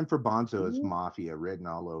Bedtime for Bonzo is mafia written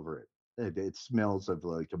all over it. It smells of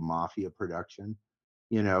like a mafia production.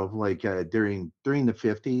 Like during the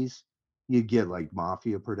 50s, you get like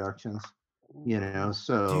mafia productions. Do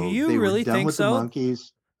So you they were really done think with the so?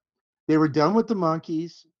 monkeys. They were done with the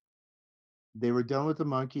monkeys. They were done with the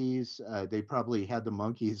monkeys. They probably had the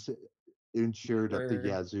monkeys insured up the Sure.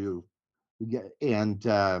 yazoo. Yeah, and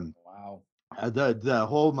Wow. the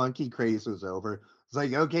whole monkey craze was over. It's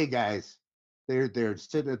like, okay, guys, they're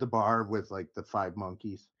sitting at the bar with like the five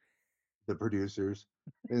monkeys, the producers,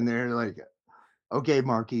 and they're like, okay,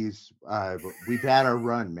 monkeys, we've had our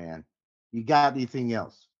run, man. You got anything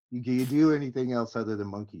else? Can you do anything else other than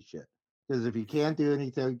monkey shit? Because if you can't do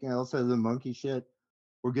anything else other than monkey shit,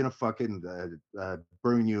 we're gonna fucking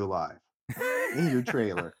burn you alive in your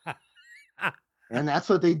trailer. And that's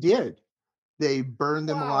what they did. They burned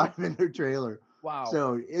them Wow. alive in their trailer. Wow.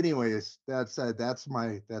 So, anyways, that's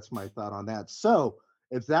my thought on that. So,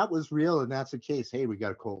 if that was real and that's the case, hey, we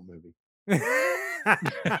got a cult movie.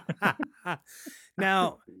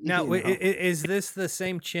 now, You know? is this the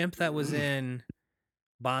same chimp that was in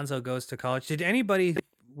Bonzo Goes to College?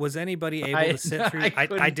 Was anybody able to sit through?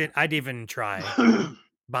 I'd even try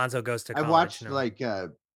Bonzo Goes to I College. watched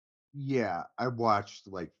No. I watched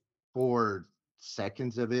like 4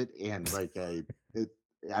 seconds of it, and like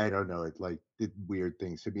I don't know, it like did weird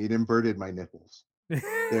things to me. It inverted my nipples.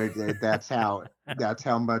 That's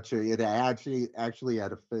how much it actually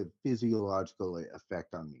had a physiological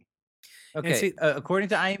effect on me. Okay, see- according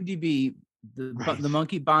to IMDb, Right. the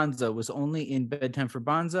monkey Bonzo was only in Bedtime for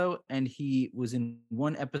Bonzo, and he was in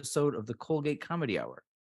one episode of the Colgate Comedy Hour.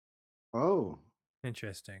 Oh,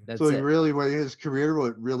 Interesting. That's so he it. really his career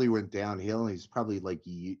really went downhill. And he's probably like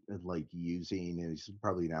using, and he's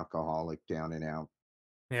probably an alcoholic down and out.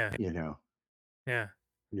 Yeah. You know, Yeah.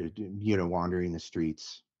 wandering the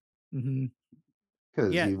streets Mm-hmm.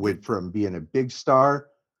 because Yeah. he went from being a big star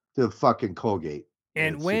to fucking Colgate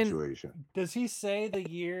And situation. does he say the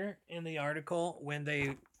year in the article when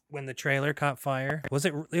the trailer caught fire? Was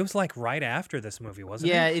it was like right after this movie,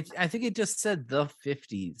 wasn't Yeah, it? I think it just said the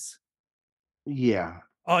 50s. Yeah.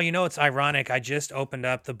 Oh, it's ironic. I just opened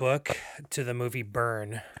up the book to the movie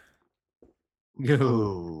Burn.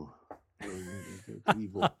 Oh, it's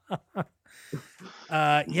evil.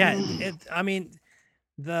 Yeah, I mean,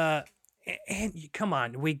 come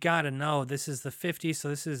on, we got to know this is the 50s, so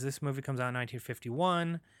this movie comes out in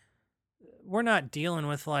 1951. We're not dealing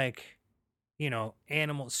with like,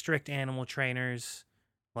 strict animal trainers,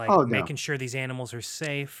 like Oh, no. making sure these animals are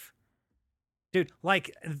safe. Dude,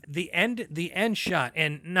 like the end shot,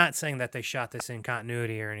 and not saying that they shot this in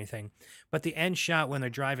continuity or anything, but the end shot when they're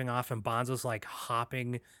driving off and Bonzo's like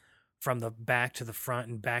hopping from the back to the front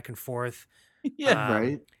and back and forth. Yeah.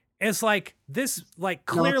 Right. It's like this, like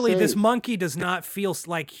Not clearly this safe. monkey does not feel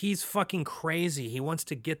like he's fucking crazy. He wants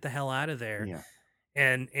to get the hell out of there. Yeah.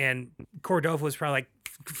 And Cordova was probably like,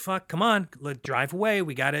 fuck, come on, drive away.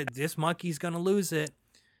 We got it. This monkey's going to lose it.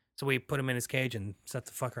 So we put him in his cage and set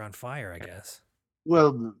the fucker on fire, I guess.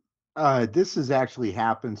 Well, this has actually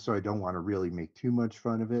happened, so I don't want to really make too much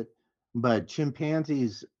fun of it. But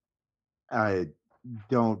chimpanzees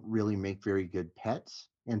don't really make very good pets.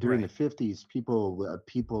 And during Right. the 50s,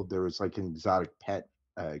 people there was like an exotic pet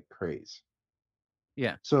craze.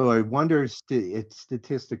 Yeah. So I wonder,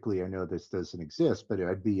 statistically, I know this doesn't exist, but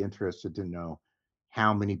I'd be interested to know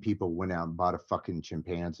how many people went out and bought a fucking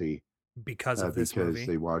chimpanzee Because of this because movie.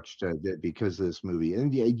 they watched because of this movie.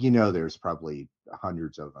 And there's probably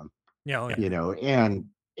hundreds of them. Yeah, oh, yeah.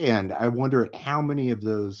 And I wonder how many of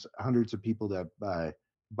those hundreds of people that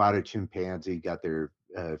bought a chimpanzee got their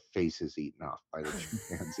faces eaten off by the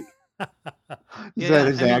chimpanzee. That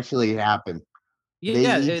has actually happened. They eat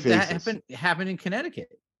that faces. happened in Connecticut.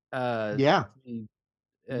 Yeah.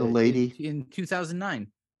 The lady. in 2009.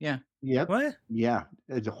 Yeah. Yep. What? Yeah.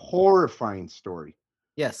 It's a horrifying story.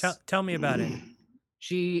 Yes. Tell me about it.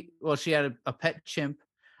 She had a pet chimp.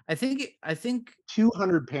 I think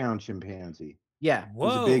 200-pound chimpanzee. Yeah.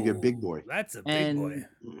 Whoa, It was a big boy. That's a big boy.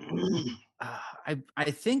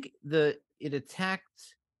 I think it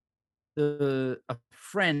attacked a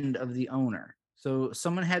friend of the owner. So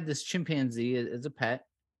someone had this chimpanzee as a pet,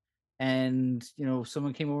 and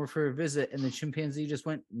someone came over for a visit, and the chimpanzee just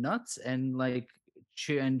went nuts and like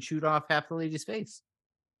chewed off half the lady's face.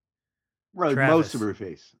 Right, Travis. most of her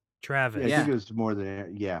face. Travis. Yeah, I think it was more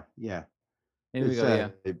than yeah. There we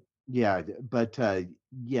go. Yeah, but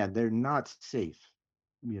yeah, they're not safe.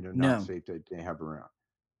 Not safe to have around.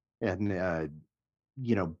 And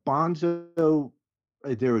Bonzo,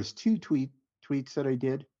 there was two tweets that I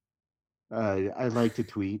did. I like to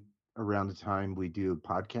tweet around the time we do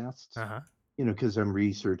podcasts. Because I'm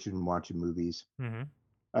researching and watching movies. Mm-hmm.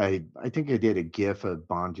 I think I did a GIF of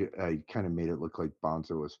Bonzo. I kind of made it look like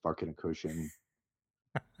Bonzo was fucking a cushion,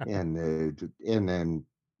 and then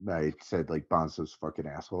I said like Bonzo's fucking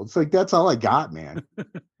asshole. It's like that's all I got, man.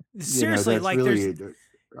 Seriously, that's like really,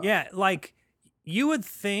 yeah, like you would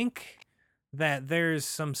think that there's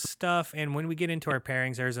some stuff, and when we get into our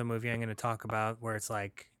pairings, there's a movie I'm going to talk about where it's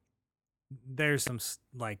like there's some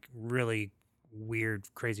like really weird,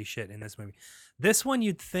 crazy shit in this movie. This one,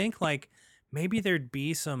 you'd think like maybe there'd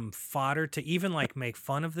be some fodder to even like make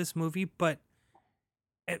fun of this movie, but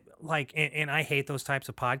and I hate those types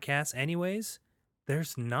of podcasts anyways.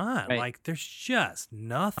 There's not. Right. Like there's just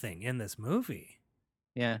nothing in this movie.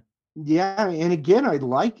 Yeah. Yeah, and again,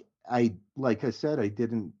 like I said, I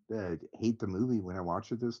didn't hate the movie when I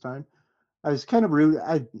watched it this time. I was kind of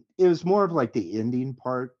it was more of like the ending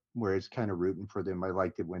part where it's kind of rooting for them. I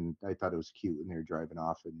liked it when I thought it was cute when they were driving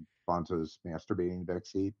off and Bonzo's masturbating in the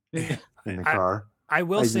backseat in the car. I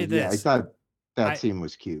will say this. Yeah, I thought that scene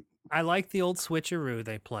was cute. I like the old switcheroo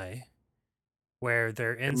they play, where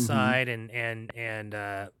they're inside and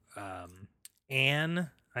Anne,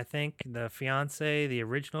 I think the fiance, the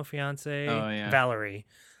original fiance,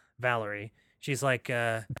 Valerie. She's like,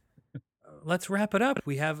 let's wrap it up.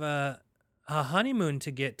 We have a honeymoon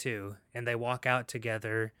to get to, and they walk out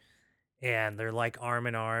together, and they're like arm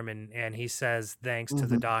in arm, and he says thanks to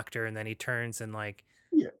the Mm-hmm. doctor, and then he turns and like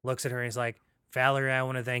Yeah. looks at her and he's like, Valerie, I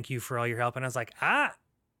want to thank you for all your help. And I was like,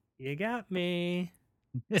 you got me.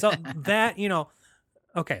 So that,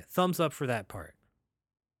 okay, thumbs up for that part.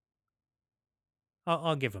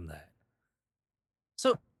 I'll give him that.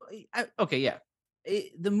 So, okay, yeah.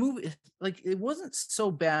 The movie, like, it wasn't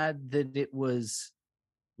so bad that it was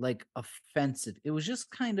like offensive. It was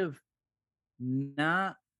just kind of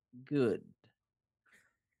not good.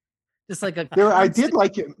 Just like a I did constant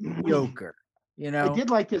like it. mediocre, I did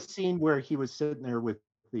like this scene where he was sitting there with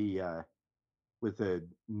the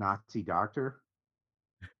Nazi doctor.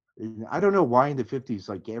 And I don't know why in the 50s,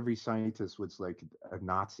 like every scientist was like a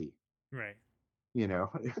Nazi. Right.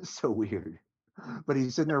 It's so weird. But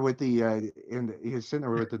he's sitting there with and he's sitting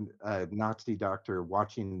there with the Nazi doctor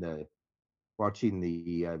watching the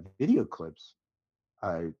video clips.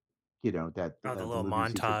 Uh, that Oh, the the little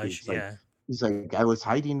movies. montage. Yeah. He's like, I was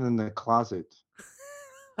hiding in the closet,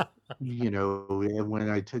 and when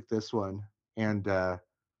I took this one, and I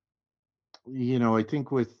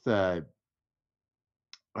think with that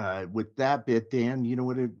bit, Dan, you know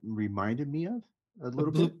what it reminded me of a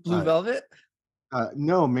little bit? Blue Velvet.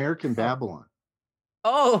 No, American Babylon.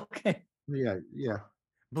 Oh, okay. Yeah.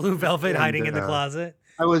 Blue Velvet And, hiding in the closet.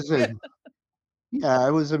 I was I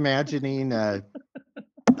was imagining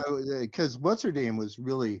because what's her name was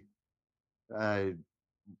really fucked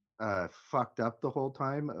up the whole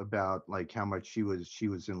time about like how much she was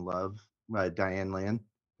in love, Diana Lynn,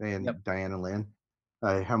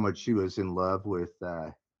 how much she was in love with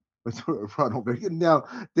Ronald Reagan. Now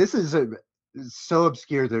this is so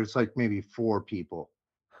obscure. There's like maybe 4 people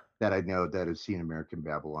that I know that have seen American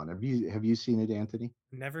Babylon. Have you seen it, Anthony?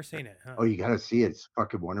 Never seen it. Huh? Oh, you gotta see it. It's a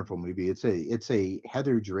fucking wonderful movie. It's a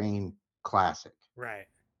Heather Drain classic. Right.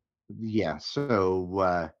 Yeah.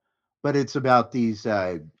 So, but it's about these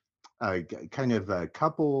kind of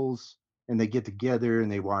couples, and they get together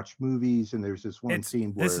and they watch movies. And there's this one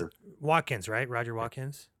scene this is where Watkins, right? Roger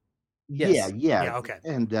Watkins. Yes. Yeah. Okay.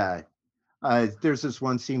 And there's this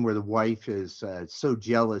one scene where the wife is so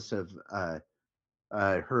jealous of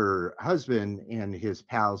her husband and his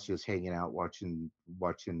pals just hanging out watching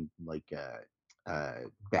like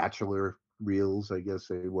bachelor reels, I guess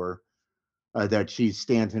they were, that she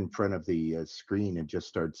stands in front of the screen and just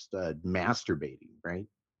starts masturbating, right,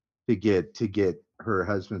 to get her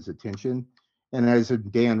husband's attention. And as a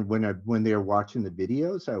Dan, when they were watching the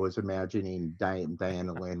videos, I was imagining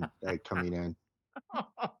Diana Lynn coming in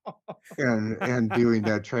and doing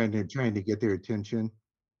that, trying to get their attention.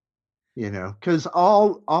 Because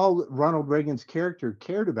all Ronald Reagan's character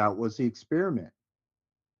cared about was the experiment.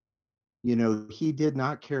 He did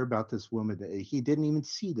not care about this woman. He didn't even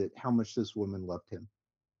see that how much this woman loved him.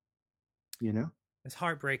 It's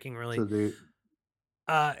heartbreaking, really. So they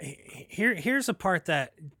here's a part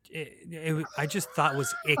that I just thought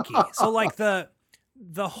was icky. So like the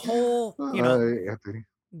whole, Anthony.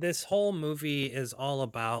 this whole movie is all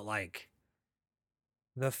about like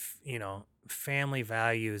the family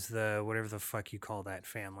values, the whatever the fuck you call that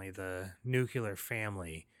family, the nuclear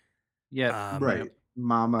family. Yeah. Right.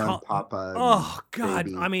 Mama and Papa. Oh God.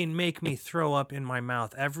 Baby. I mean, make me throw up in my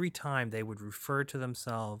mouth every time they would refer to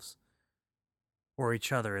themselves or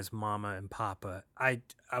each other as Mama and Papa.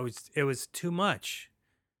 It was too much,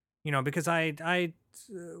 because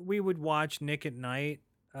we would watch Nick at Night.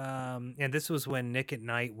 And this was when Nick at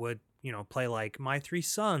Night would, play like My Three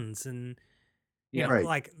Sons and,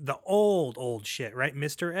 like the old shit, right?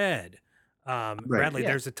 Mr. Ed. Bradley,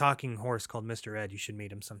 there's a talking horse called Mr. Ed. You should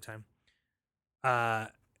meet him sometime. And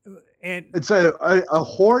it's a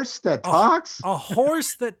horse that talks. A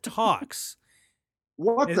horse that talks.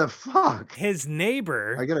 What the fuck? His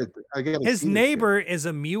neighbor. I gotta. His neighbor is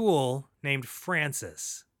a mule named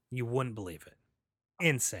Francis. You wouldn't believe it.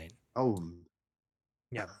 Insane. Oh.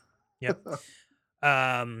 Yeah. Yep.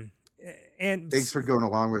 And thanks for going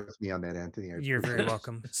along with me on that, Anthony. You're very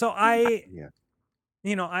welcome. So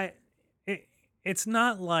it's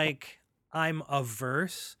not like I'm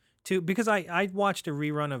averse to, because I watched a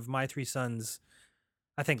rerun of My Three Sons,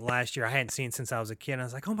 I think last year. I hadn't seen since I was a kid. And I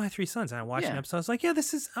was like, oh, My Three Sons. And I watched an episode. I was like, yeah,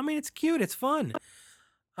 it's cute. It's fun.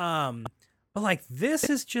 But like, this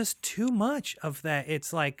is just too much of that.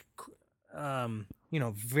 It's like,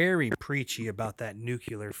 very preachy about that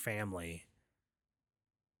nuclear family.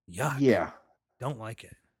 Yuck. Yeah. Don't like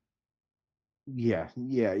it. Yeah.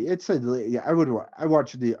 It's I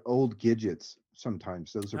watch the old Gidgets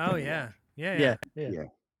sometimes. Those are. Oh yeah. Yeah.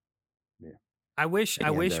 I wish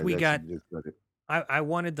we got. I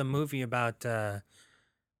wanted the movie about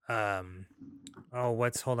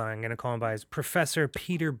hold on, I'm gonna call him by his Professor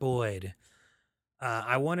Peter Boyd.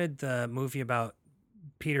 I wanted the movie about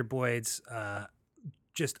Peter Boyd's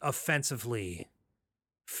just offensively,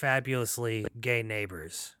 fabulously gay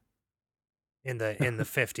neighbors in the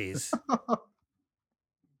 50s.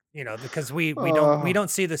 You know, because we don't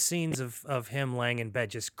see the scenes of him laying in bed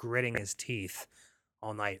just gritting his teeth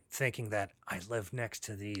all night, thinking that I live next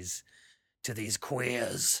to these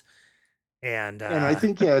queers. And I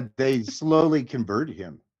think they slowly convert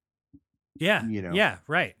him. Yeah, You know. yeah,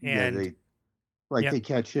 right. Yeah, And they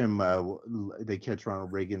catch him. They catch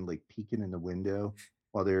Ronald Reagan like peeking in the window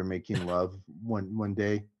while they were making love one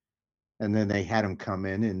day, and then they had him come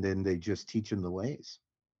in, and then they just teach him the ways.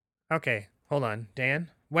 Okay, hold on, Dan.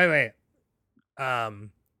 Wait.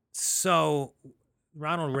 So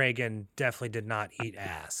Ronald Reagan definitely did not eat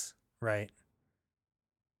ass, right?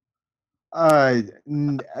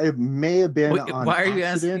 It may have been on why are you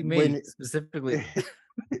accident asking me when specifically?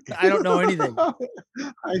 I don't know anything.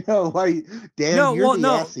 I know why, Dan. No, you're well, the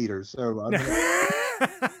no. ass eater, so I'm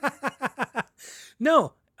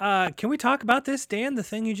No. Can we talk about this, Dan? The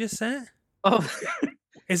thing you just sent? Oh,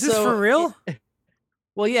 is this for real?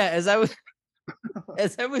 Well, yeah. As I was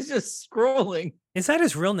just scrolling, is that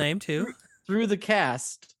his real name too? Through the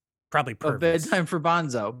cast, probably of Bedtime for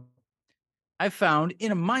Bonzo, I found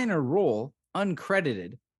in a minor role,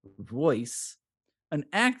 uncredited voice, an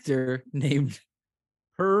actor named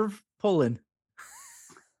Perv Pullen.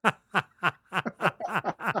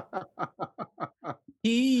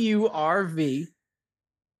 P-U-R-V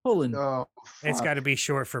Pullen. Oh, it's got to be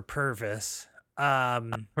short for Purvis.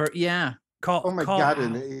 Yeah.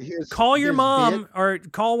 Call your mom or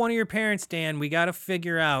call one of your parents, Dan. We got to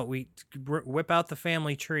figure out. We whip out the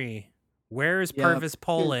family tree. Where is Purvis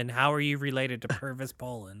Pullen? How are you related to Purvis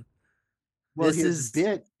Pullen? Well, his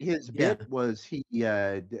bit was he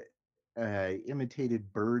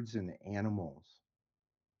imitated birds and animals.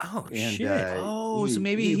 Oh, and, shit! So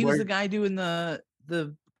maybe he was the guy doing the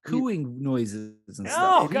cooing noises and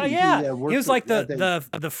stuff. Oh god, yeah. He was like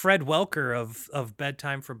the Fred Welker of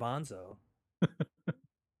Bedtime for Bonzo.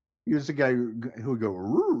 He was the guy who would go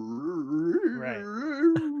right.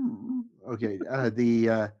 Okay,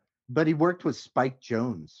 but he worked with Spike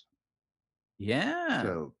Jones. Yeah.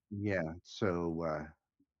 So yeah,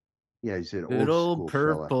 he's an good old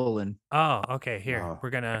school fella. Pullen. Oh, okay. Here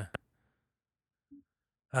we're gonna.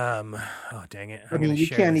 Oh dang it! I mean, you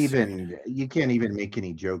can't even make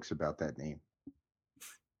any jokes about that name.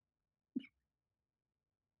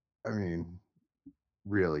 I mean,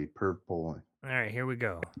 really, Perv Pullen. All right, here we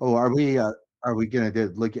go. Oh, are we gonna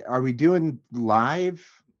are we doing live?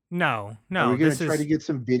 No. Are we gonna try to get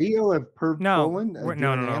some video of Perv Pullen?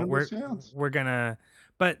 No. We're gonna.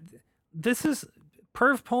 But this is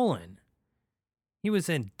Perv Pullen. He was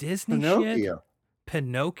in Disney shit.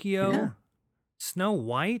 Pinocchio. Yeah. Snow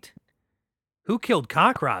White. Who killed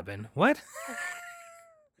Cock Robin? What?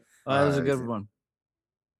 Oh, that was a good one.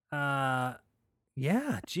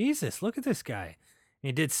 Yeah. Jesus, look at this guy.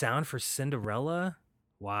 He did sound for Cinderella.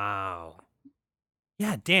 Wow.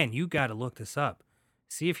 Yeah, Dan, you got to look this up.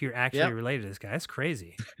 See if you're actually related to this guy. That's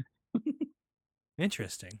crazy.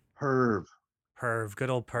 Interesting. Perv. Good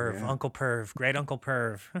old Perv. Yeah. Uncle Perv. Great Uncle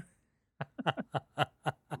Perv.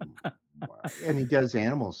 And he does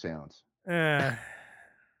animal sounds. Perv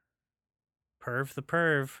the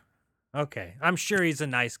Perv. Okay. I'm sure he's a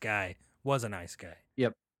nice guy. Was a nice guy.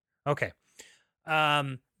 Yep. Okay.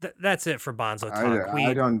 That's it for Bonzo talk.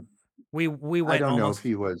 I don't know if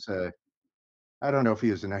he was I don't know if he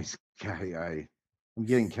was a nice guy. I'm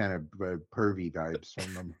getting kind of pervy vibes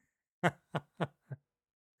from him.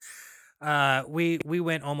 We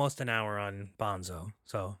went almost an hour on Bonzo,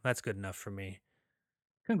 so that's good enough for me.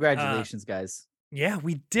 Congratulations, guys. Yeah,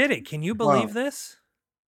 we did it. Can you believe this?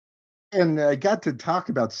 And I got to talk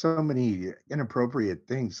about so many inappropriate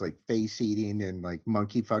things like face eating and like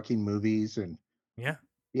monkey fucking movies and yeah.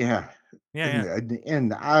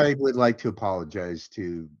 And I would like to apologize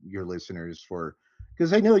to your listeners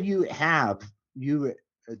because I know your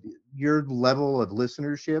level of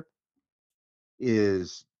listenership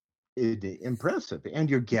is impressive, and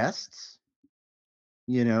your guests,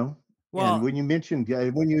 Well, and when you mentioned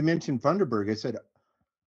Thunderberg, I said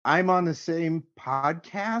I'm on the same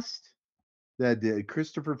podcast that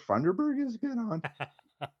Christopher Thunderberg has been on.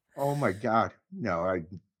 Oh my God, no,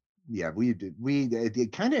 we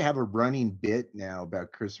kind of have a running bit now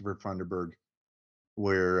about Christopher Thunderberg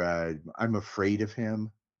where I'm afraid of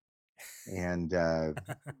him, and I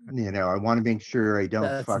want to make sure I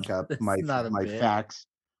don't fuck up my facts.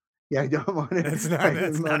 Yeah, I don't want to.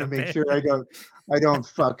 I want to make sure I don't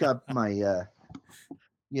fuck up my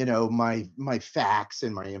my facts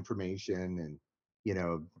and my information, and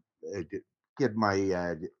get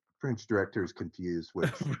my French directors confused,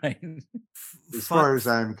 which Right. as far as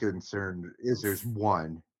I'm concerned, there's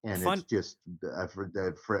one, and it's Fun just a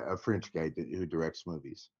French guy who directs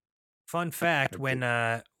movies. fun fact: That's when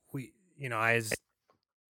it. I was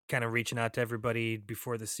kind of reaching out to everybody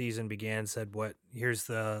before the season began, said, here's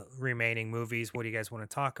the remaining movies. What do you guys want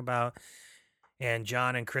to talk about? And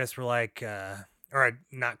John and Chris were like, or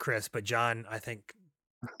not Chris, but John, I think,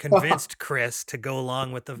 convinced Chris to go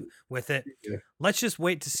along with it. Yeah. Let's just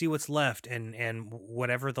wait to see what's left, and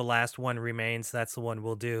whatever the last one remains, that's the one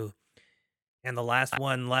we'll do. And the last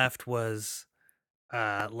one left was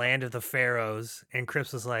Land of the Pharaohs, and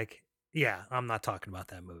Chris was like, "Yeah, I'm not talking about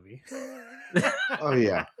that movie." Oh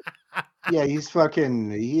yeah. Yeah, he's fucking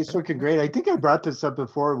great. I think I brought this up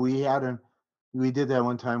before. We did that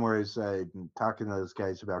one time where I was talking to those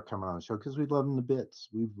guys about coming on the show because we love them to bits.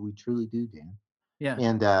 We truly do, Dan. Yeah.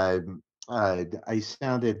 And I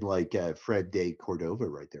sounded like Fred De Cordova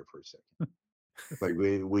right there for a second. Like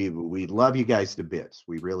we love you guys to bits.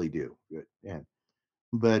 We really do.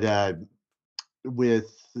 But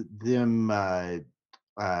with them, I'd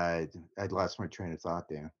lost my train of thought,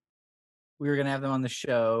 Dan. We were gonna have them on the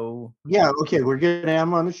show. Yeah, okay, we're gonna have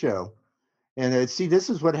them on the show, and see, this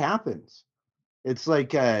is what happens. It's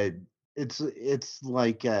like it's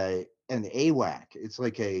like an AWAC. It's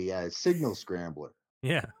like a signal scrambler.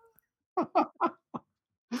 Yeah.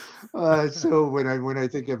 So when I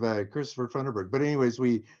think of Christopher Funderburg, but anyways,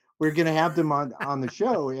 we're gonna have them on the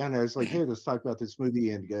show, and I was like, hey, let's talk about this movie,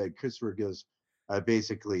 and Christopher goes,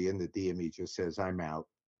 basically in the DM, he just says, I'm out.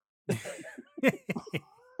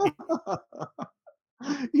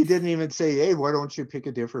 He didn't even say, hey, why don't you pick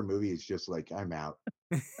a different movie? It's just like, I'm out.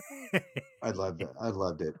 I loved it.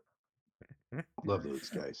 Love those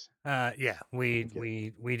guys. Yeah, we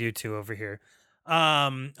do too over here.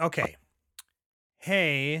 Okay.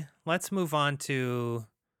 Hey, let's move on to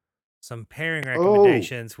some pairing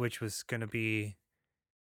recommendations, which was going to be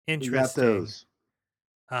interesting. We got those.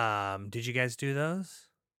 Did you guys do those?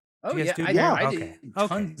 Oh you guys yeah, do I okay. did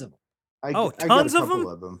tons of them. I tons got a of couple them?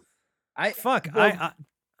 of them. I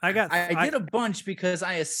did a bunch because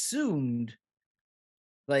I assumed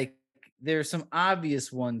like there's some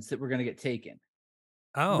obvious ones that were going to get taken.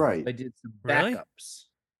 Oh, right. I did some really? backups.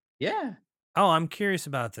 Yeah. Oh, I'm curious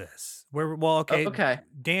about this. Okay. Okay.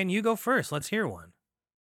 Dan, you go first. Let's hear one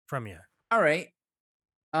from you. All right.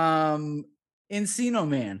 Encino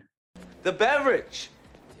Man. The beverage.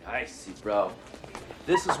 I see, bro.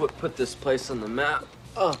 This is what put this place on the map.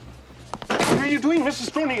 What are you doing, Mrs.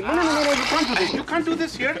 Stoney? No, you can't do this. You can't do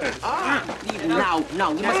this here. No,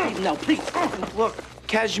 you must leave now, please. Look,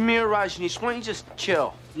 Kashmir, Rajneesh, why don't you just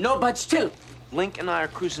chill? No buts, chill. Link and I are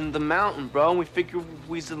cruising the mountain, bro, and we figure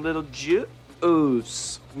we's a little juice.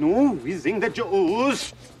 No, whizzing the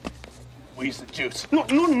juice. Wheeze the juice. No,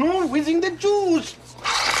 whizzing the juice.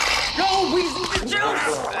 No, whizzing the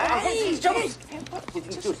juice. Hey, juice.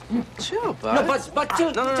 Chill, bud. No, but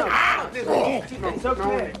chill. No. It's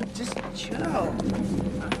okay. Just chill.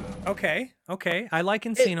 Okay. I like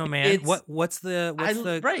Encino Man. What's the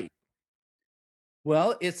right?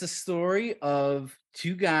 Well, it's a story of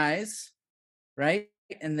two guys, right?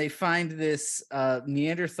 And they find this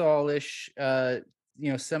Neanderthalish,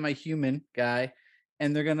 semi-human guy,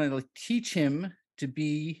 and they're gonna teach him to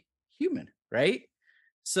be human, right?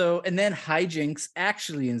 So, and then hijinks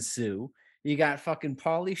actually ensue. You got fucking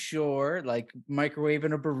Pauly Shore, like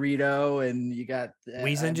microwaving a burrito, and you got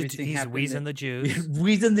he's wheezing the juice.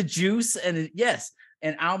 Wheezing the juice, and yes,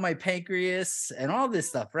 and ow my pancreas, and all this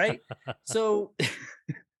stuff, right? So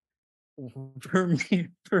for me,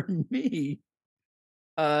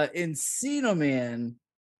 Encino Man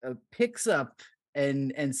picks up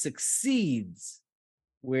and succeeds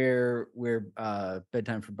where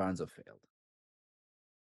Bedtime for Bonzo failed.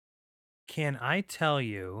 Can I tell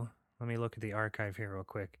you? Let me look at the archive here real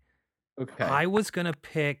quick. Okay. I was gonna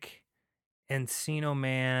pick Encino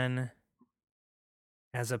Man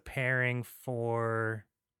as a pairing for.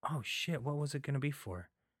 Oh shit! What was it gonna be for?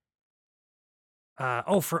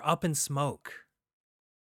 For Up in Smoke.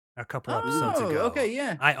 A couple episodes ago. Okay,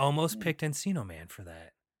 yeah. I almost picked Encino Man for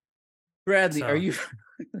that. Bradley, are you?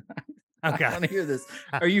 Okay. I want to hear this.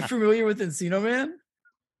 Are you familiar with Encino Man?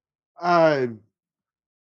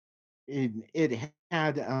 It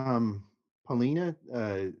had Paulina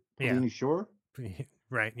Shore.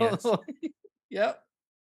 Right. Yes. Yep.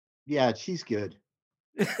 Yeah, she's good.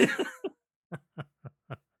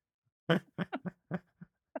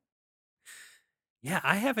 Yeah,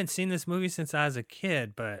 I haven't seen this movie since I was a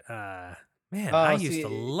kid, but man, I used to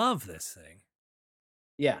love this thing.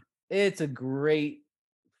 Yeah, it's a great,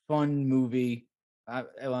 fun movie.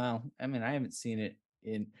 Well, I mean, I haven't seen it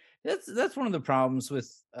in. That's one of the problems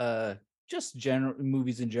with just general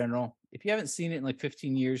movies in general. If you haven't seen it in like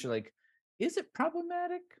 15 years, you're like, is it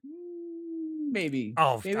problematic? Maybe.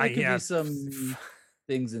 Oh, Maybe there could be some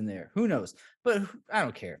things in there. Who knows? But I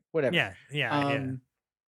don't care. Whatever. Yeah.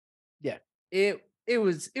 Yeah. It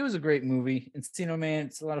was a great movie. Encino Man.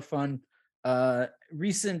 It's a lot of fun.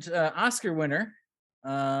 Recent Oscar winner.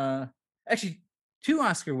 Actually, 2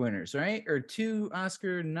 Oscar winners, right? Or 2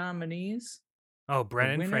 Oscar nominees. Oh,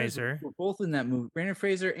 Brendan Fraser. Were both in that movie. Brendan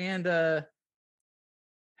Fraser and the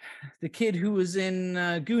kid who was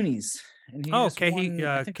in Goonies. And he just won.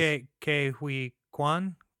 I think Ke Huy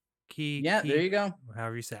Quan. Yeah, there you go.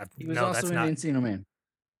 However you say it. He was No, also that's in not. Encino Man.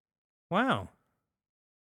 Wow.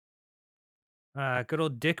 Good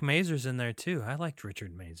old Dick Mazur's in there too. I liked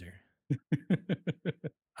Richard Mazur.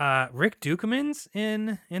 Rick Dukeman's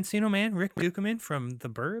in Encino Man. Rick Dukeman from The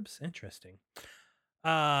Burbs. Interesting.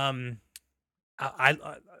 I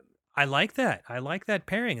like that. I like that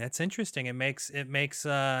pairing. That's interesting. It makes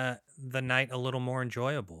the night a little more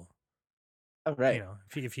enjoyable. Oh, right. You know,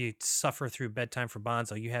 if you suffer through Bedtime for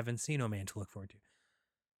Bonzo, you have Encino Man to look forward to.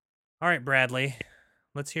 All right, Bradley,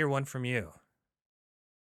 let's hear one from you.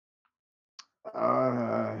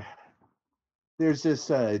 There's this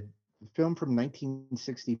film from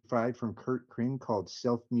 1965 from Kurt Kring called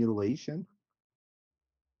Self-Mutilation.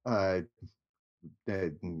 That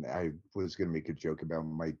I was going to make a joke about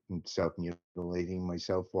my self-mutilating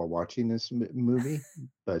myself while watching this movie,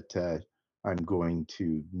 but I'm going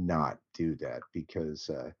to not do that because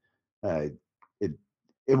it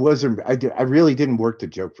wasn't. I really didn't work the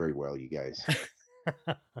joke very well, you guys.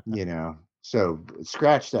 You know, so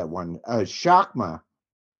scratch that one. Shakma.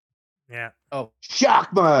 Yeah. Oh,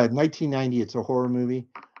 Shakma, 1990. It's a horror movie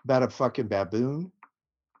about a fucking baboon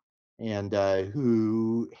and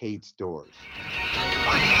who hates doors.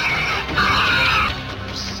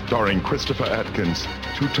 Starring Christopher Atkins,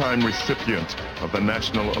 2-time recipient of the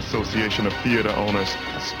National Association of Theater Owners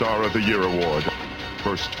Star of the Year Award.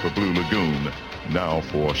 First for Blue Lagoon, now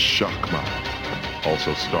for Shakma.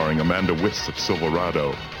 Also starring Amanda Wyss of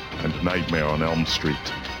Silverado and Nightmare on Elm Street.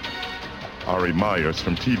 Ari Myers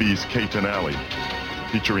from TV's Kate and Alley,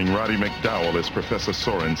 featuring Roddy McDowell as Professor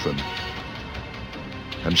Sorensen.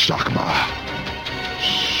 And Shakma,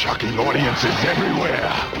 shocking audiences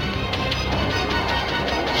everywhere.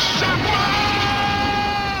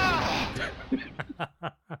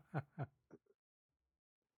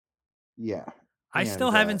 Yeah. I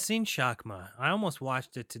still haven't seen Shakma. I almost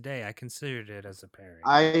watched it today. I considered it as a pairing.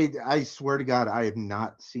 I swear to God, I have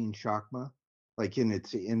not seen Shakma like in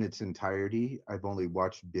its entirety. I've only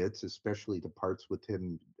watched bits, especially the parts with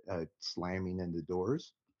him slamming into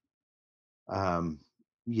doors.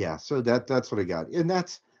 Yeah, so that's what I got, and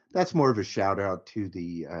that's more of a shout out to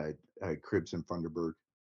the Cribs and Funderburg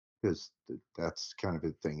because that's kind of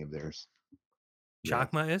a thing of theirs.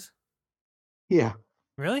 Shakma is? Yeah.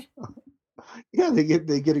 Really? Yeah, they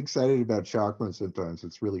get excited about Shakma sometimes.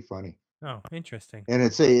 It's really funny. Oh, interesting. And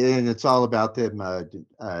it's all about them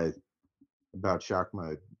about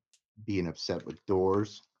Shakma being upset with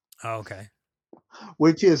doors. Oh, okay.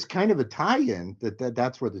 Which is kind of a tie-in.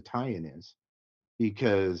 That's where the tie-in is,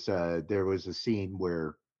 because there was a scene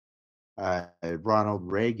where Ronald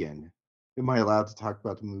Reagan. Am I allowed to talk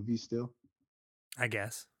about the movie still? I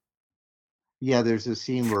guess. Yeah, there's a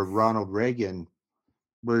scene where Ronald Reagan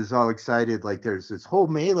was all excited, like there's this whole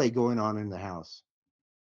melee going on in the house,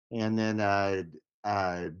 and then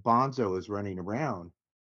Bonzo is running around,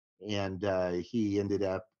 and he ended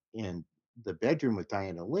up in the bedroom with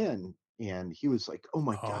Diana Lynn, and he was like, "Oh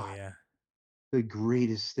my God, yeah, the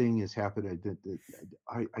greatest thing has happened.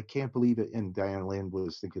 I can't believe it." And Diana Lynn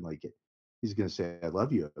was thinking like, he's going to say, "I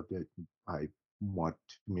love you. I want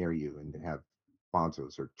to marry you and have Bonzo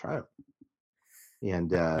as her child."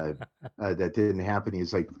 And that didn't happen.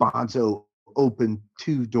 He's like, Bonzo opened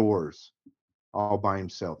 2 doors all by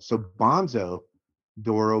himself. So Bonzo,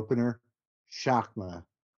 door opener, Shakma,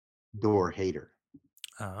 door hater.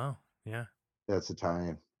 Oh, yeah. That's the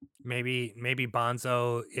tie-in. Maybe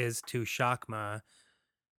Bonzo is to Shakma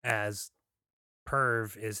as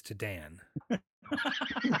Perv is to Dan.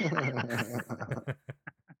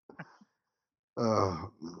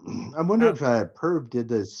 I wonder if Perv did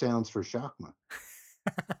the sounds for Shakma.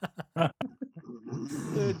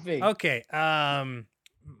 Could be. Okay.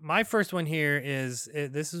 My first one here is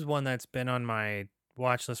this is one that's been on my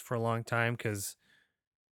watch list for a long time because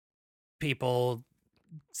people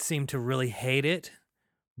seem to really hate it,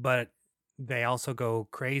 but they also go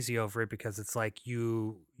crazy over it because it's like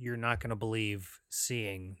you're not going to believe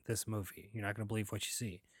seeing this movie. You're not going to believe what you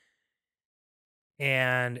see.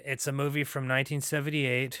 And it's a movie from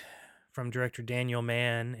 1978 from director Daniel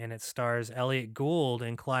Mann, and it stars Elliot Gould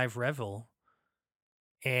and Clive Revill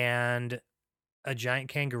and a giant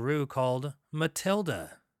kangaroo called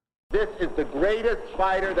Matilda. This is the greatest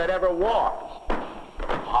fighter that ever walked.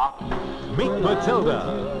 Meet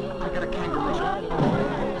Matilda. I got a kangaroo.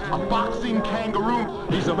 A boxing kangaroo.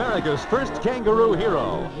 He's America's first kangaroo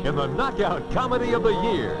hero in the knockout comedy of the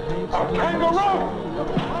year. A kangaroo!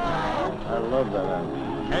 I love that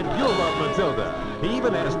animal. And you'll love Matilda. He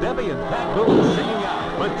even has Debbie and Pat Boone singing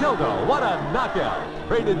out. Matilda, what a knockout.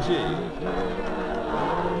 Rated G.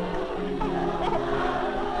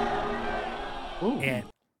 And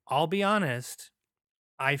I'll be honest,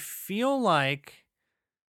 I feel like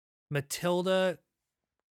Matilda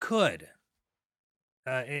could.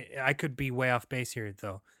 I could be way off base here,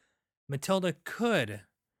 though. Matilda could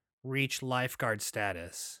reach lifeguard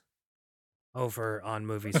status over on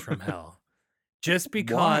Movies from Hell. Just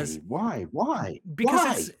because. Why?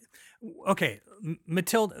 Because it's okay.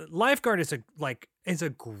 Matilda Lifeguard is a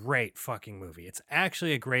great fucking movie. It's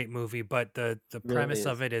actually a great movie, but the premise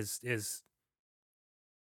of it is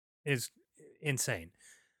insane.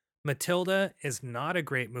 Matilda is not a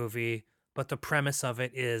great movie, but the premise of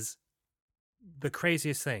it is the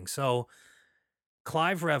craziest thing. So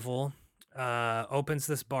Clive Revill opens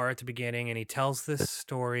this bar at the beginning, and he tells this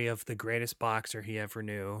story of the greatest boxer he ever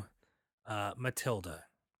knew, Matilda.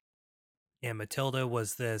 And Matilda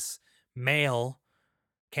was this male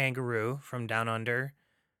kangaroo from down under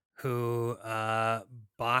who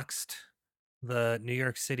boxed the New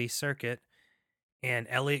York City circuit. And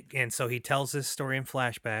so he tells this story in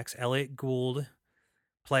flashbacks. Elliot Gould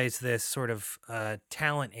plays this sort of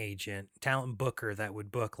talent booker that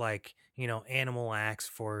would book animal acts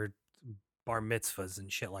for bar mitzvahs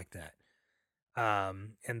and shit like that.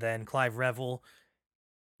 And then Clive Revill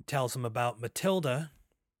tells him about Matilda.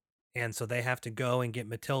 And so they have to go and get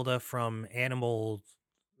Matilda from animal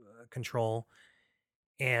control,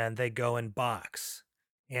 and they go and box.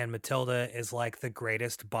 And Matilda is like the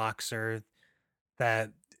greatest boxer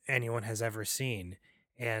that anyone has ever seen.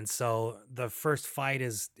 And so the first fight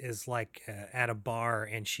is like at a bar,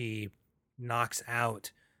 and she knocks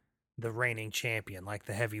out the reigning champion, like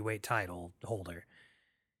the heavyweight title holder.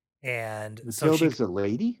 And Matilda's a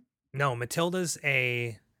lady? No, Matilda's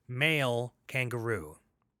a male kangaroo.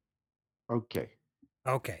 Okay.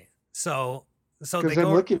 So because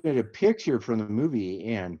I'm looking at a picture from the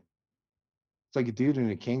movie, and it's like a dude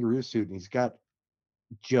in a kangaroo suit, and he's got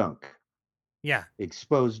junk. Yeah.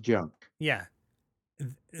 Exposed junk. Yeah.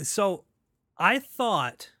 So I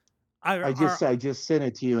thought I just sent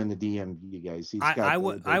it to you in the DM, you guys. He's got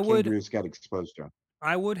kangaroo's got exposed junk.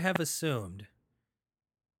 I would have assumed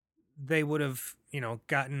they would have,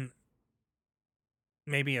 gotten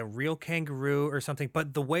maybe a real kangaroo or something,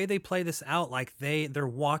 but the way they play this out, like they're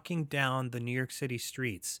walking down the New York City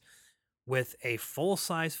streets with a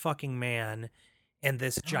full-size fucking man in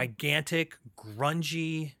this gigantic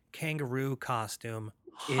grungy kangaroo costume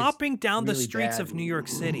hopping down the streets of New York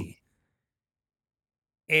City.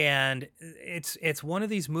 And it's one of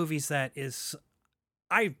these movies that is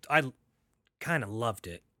I kind of loved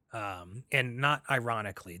it. And not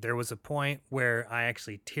ironically, there was a point where I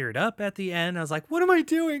actually teared up at the end. I was like, what am I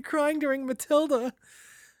doing crying during Matilda?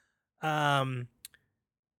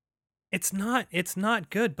 It's not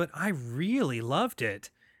good, but I really loved it.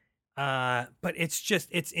 But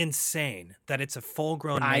it's insane that it's a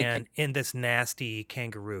full-grown man in this nasty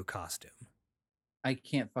kangaroo costume. I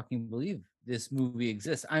can't fucking believe this movie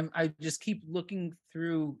exists. I just keep looking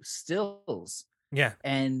through stills. Yeah.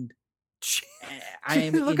 And I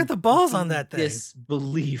am look at the balls on that thing.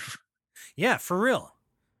 Disbelief. Yeah, for real.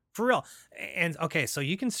 And okay, so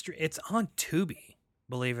you can it's on Tubi,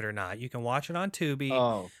 believe it or not. You can watch it on Tubi.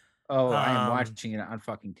 I am watching it on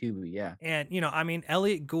fucking Tubi, yeah. And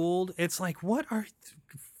Elliot Gould, it's like,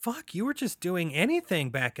 fuck, you were just doing anything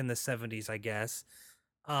back in the 70s, I guess.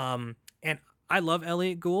 And I love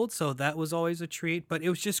Elliot Gould, so that was always a treat, but it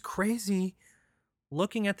was just crazy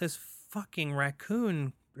looking at this fucking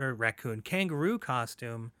kangaroo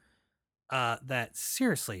costume. That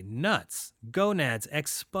seriously nuts. Gonads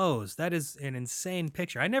exposed. That is an insane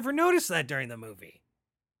picture. I never noticed that during the movie.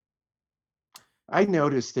 I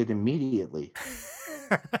noticed it immediately.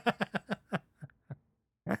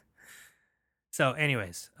 So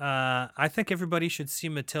anyways, I think everybody should see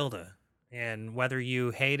Matilda, and whether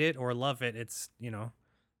you hate it or love it, it's,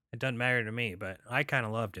 it doesn't matter to me, but I kind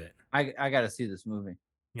of loved it. I got to see this movie.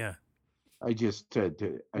 Yeah. I just did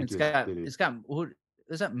it. It's got who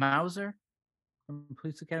is that, Mauser from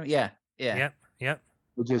Police Academy? Yeah. Yep.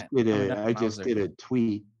 I just did a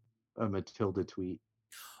tweet, a Matilda tweet.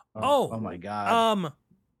 Oh my God.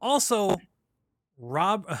 Also,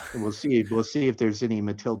 Rob. We'll see if there's any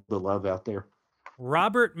Matilda love out there.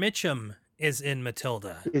 Robert Mitchum is in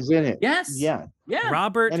Matilda. Is in it? Yes. Yeah.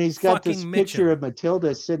 Robert, and he's got this fucking picture Mitchum. of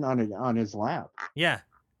Matilda sitting on his lap. Yeah.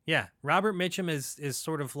 Robert Mitchum is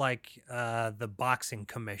sort of like the boxing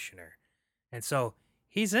commissioner, and so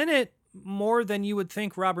he's in it more than you would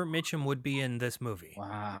think Robert Mitchum would be in this movie.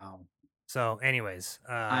 Wow. So, anyways,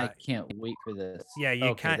 I can't wait for this. Yeah,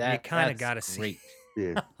 you kind of got to see.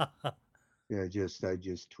 Yeah. Yeah, I just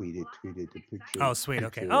tweeted the picture. Oh, sweet.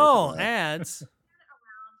 Okay. Oh, ads.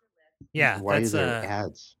 Yeah. Why that's are there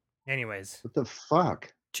ads? Anyways, what the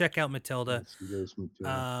fuck? Check out Matilda.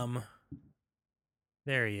 Matilda.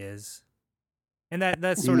 There he is, and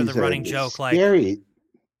that's sort of the running joke. Scary. Like,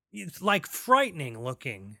 it's like frightening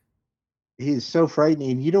looking. He's so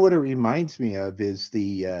frightening. You know what it reminds me of is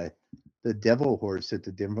the devil horse at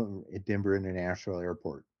the Denver International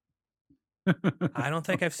Airport. I don't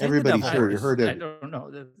think I've seen. Everybody's heard of it. I don't know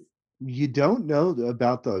this. You don't know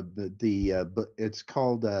about the it's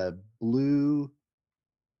called blue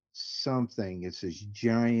something. It's this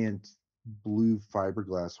giant blue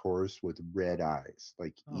fiberglass horse with red eyes,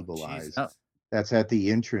 like evil eyes. That's at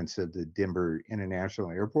the entrance of the Denver International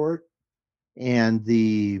Airport. And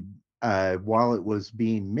while it was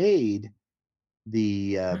being made,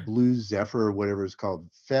 the Blue Zephyr or whatever it's called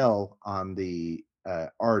fell on the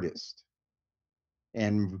artist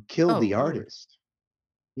and killed the artist.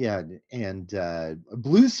 Yeah, and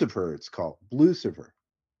Blucifer, it's called Blucifer.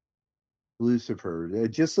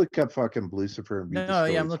 Just look up fucking Blucifer and read the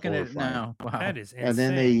story. I'm looking at it now. Wow, that is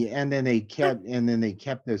insane. And then they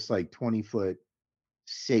kept this like 20-foot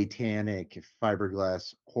satanic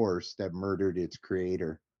fiberglass horse that murdered its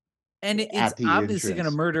creator. And it's obviously going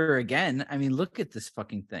to murder again. I mean, look at this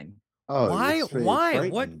fucking thing. Oh, why? Why?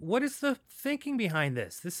 What is the thinking behind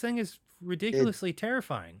this? This thing is ridiculously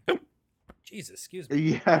terrifying. Jesus, excuse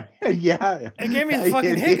me. Yeah. It gave me the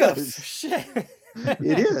fucking hiccups. Shit.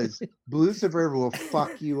 It is. Blucifer will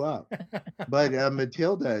fuck you up. But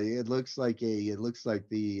Matilda, it looks like the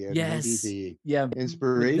maybe the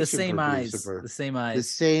inspiration the same for eyes. Blucifer. The same eyes. The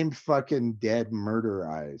same fucking dead murder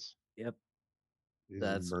eyes. Yep.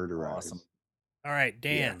 That's murder awesome. eyes. All right,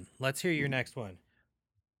 Dan, let's hear your next one.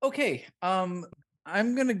 Okay. I'm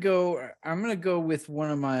gonna go with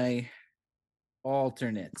one of my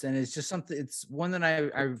alternates, and it's just something. It's one that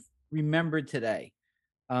I remembered today.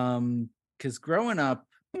 Because growing up,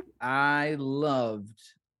 I loved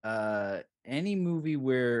any movie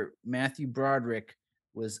where Matthew Broderick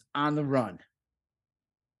was on the run.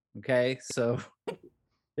 Okay, so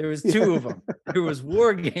there was two of them. There was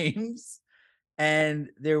War Games, and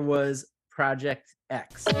there was Project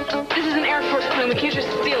X. This is an Air Force plane. We can't just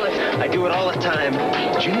steal it. I do it all the time.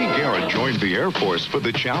 Jimmy Garrett joined the Air Force for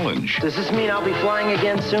the challenge. Does this mean I'll be flying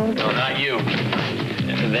again soon? No, not you.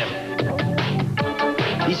 Them.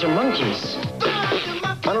 These are monkeys.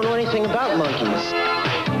 I don't know anything about monkeys.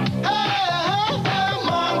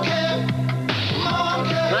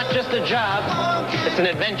 Not just a job, it's an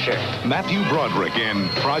adventure. Matthew Broderick in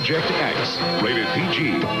Project X, rated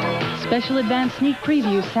PG. Special advance sneak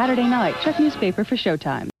preview Saturday night. Check newspaper for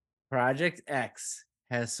showtime. Project X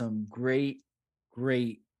has some great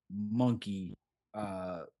monkey stuff.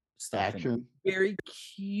 Action. Very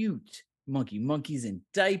cute monkeys in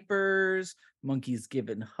diapers, monkeys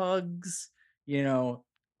giving hugs,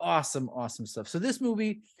 awesome stuff. So this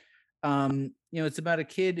movie, it's about a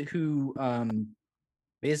kid who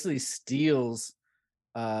basically steals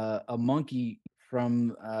a monkey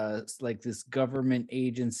from like this government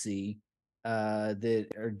agency that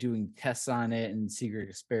are doing tests on it and secret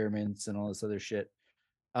experiments and all this other shit.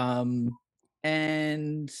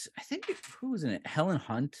 And I think who was in it? Helen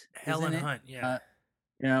Hunt. Yeah.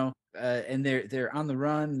 And they're on the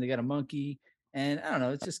run. They got a monkey, and I don't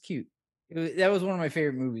know. It's just cute. That was one of my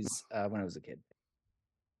favorite movies when I was a kid.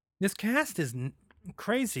 This cast is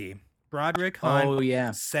crazy. Broderick,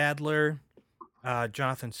 Hunt, Sadler,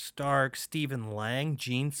 Jonathan Stark, Stephen Lang,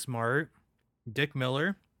 Gene Smart, Dick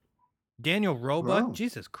Miller, Daniel Roebuck. Whoa.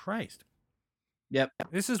 Jesus Christ. Yep.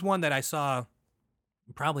 This is one that I saw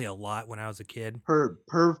probably a lot when I was a kid.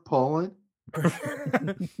 Perv Poland.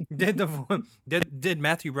 Did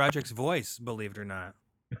Matthew Broderick's voice, believe it or not.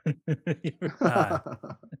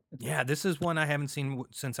 Yeah, this is one I haven't seen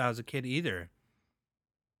since I was a kid either.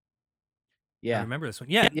 Yeah, I remember this one.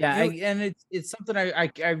 Yeah, and it's something I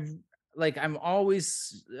like I'm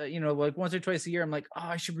always, like once or twice a year, I'm like, oh,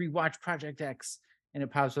 I should rewatch Project X, and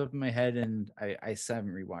it pops up in my head, and I still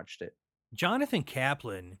haven't rewatched it. Jonathan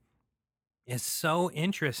Kaplan is so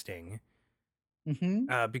interesting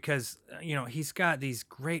because he's got these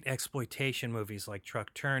great exploitation movies like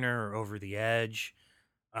Truck Turner or Over the Edge.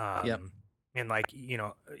 Yep. And like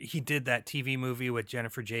he did that TV movie with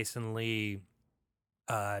Jennifer Jason Leigh.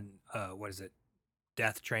 What is it?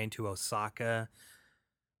 Death Train to Osaka.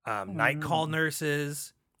 Night Call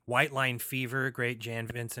Nurses. White Line Fever. Great Jan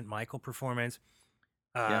Vincent Michael performance.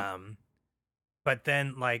 But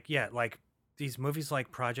then like these movies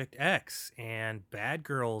like Project X and Bad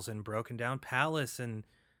Girls and Broken Down Palace and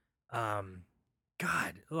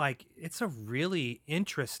God, like it's a really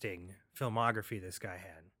interesting filmography this guy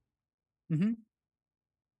had. Mm-hmm.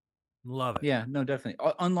 Love it. Yeah, no, definitely.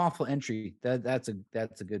 Unlawful Entry. That's a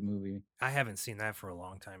good movie. I haven't seen that for a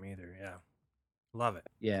long time either. Yeah. Love it.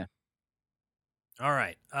 Yeah. All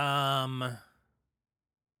right.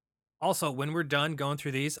 Also, when we're done going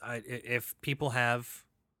through these, if people have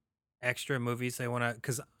extra movies they want to,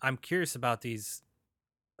 because I'm curious about these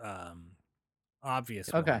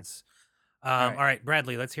obvious ones. All right,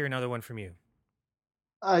 Bradley, let's hear another one from you.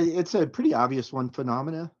 It's a pretty obvious one,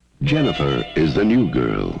 Phenomena. Jennifer is the new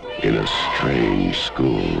girl in a strange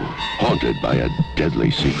school, haunted by a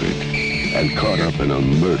deadly secret, and caught up in a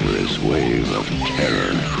murderous wave of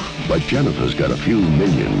terror. But Jennifer's got a few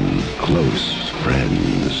million close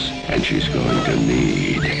friends, and she's going to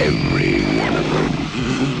need every one of them.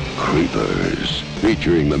 Creepers,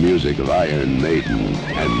 featuring the music of Iron Maiden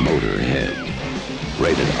and Motorhead.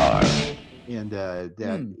 Rated R. And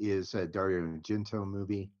that is a Dario Argento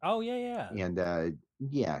movie. Oh, yeah. And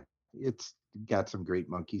yeah, it's got some great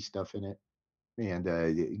monkey stuff in it. And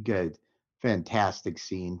good, fantastic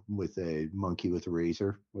scene with a monkey with a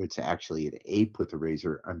razor. It's actually an ape with a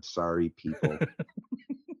razor. I'm sorry, people.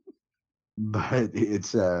 But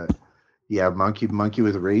it's monkey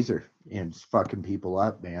with a razor, and it's fucking people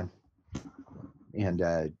up, man.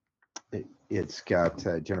 And it's got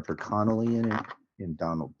Jennifer Connelly in it and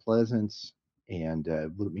Donald Pleasance. And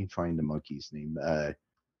let me find the monkey's name.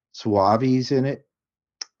 Suave's in it.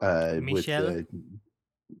 Michelle?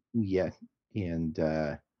 And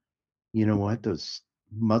you know what? Those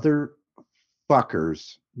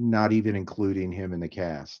motherfuckers, not even including him in the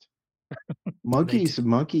cast. Monkeys,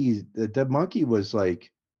 the monkey was like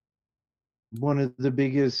one of the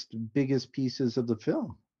biggest pieces of the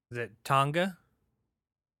film. Is it Tonga?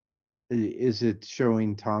 Is it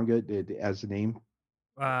showing Tonga as a name?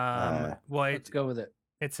 Well, let's go with it.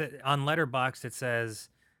 It's on Letterboxd. It says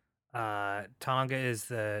Tonga is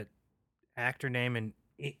the actor name and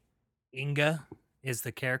Inga is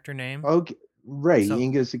the character name. Okay, right. So,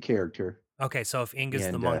 Inga's the character. Okay, so if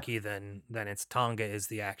Inga's the monkey, then it's Tonga is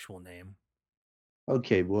the actual name.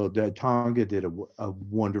 Okay, well, Tonga did a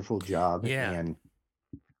wonderful job. Yeah.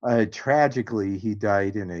 And tragically, he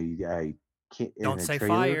died in a Don't say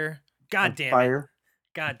trailer. Fire. God damn fire. It.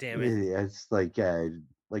 God damn it. It's like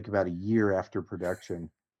about a year after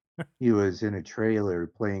production. He was in a trailer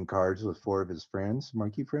playing cards with 4 of his friends,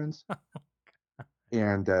 monkey friends.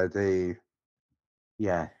 And they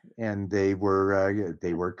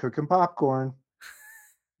were cooking popcorn,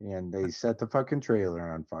 and they set the fucking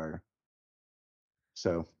trailer on fire.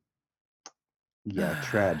 So, yeah,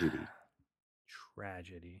 tragedy.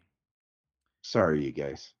 Sorry, you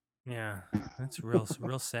guys. Yeah, that's real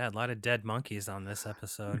sad. A lot of dead monkeys on this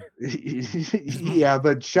episode. Yeah,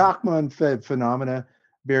 but Shockman Phenomena,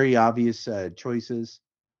 very obvious choices,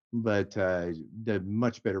 but the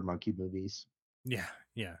much better monkey movies. Yeah.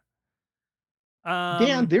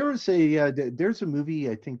 Dan, there's a movie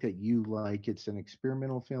I think that you like. It's an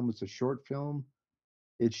experimental film. It's a short film.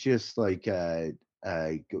 It's just like a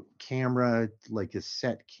camera, like a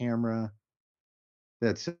set camera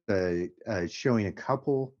that's showing a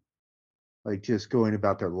couple like just going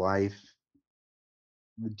about their life.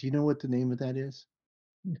 Do you know what the name of that is?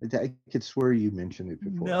 I could swear you mentioned it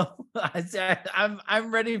before. No,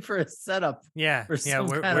 I'm ready for a setup. Yeah, for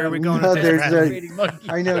where are we going with this?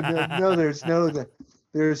 I know. No,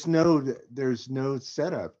 there's no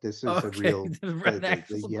setup. This is a real.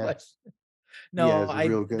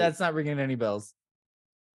 No, that's not ringing any bells.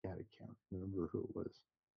 Yeah, I can't remember who it was.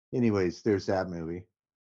 Anyways, there's that movie.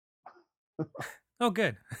 Oh,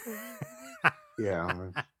 good. Yeah.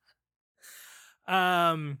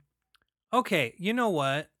 Okay, you know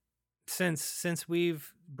what? Since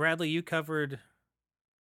we've Bradley, you covered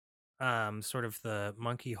sort of the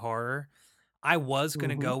monkey horror. I was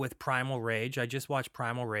gonna go with Primal Rage. I just watched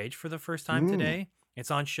Primal Rage for the first time today. It's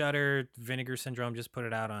on Shudder. Vinegar Syndrome just put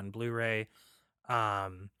it out on Blu-ray.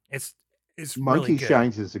 And It's really Monkey good.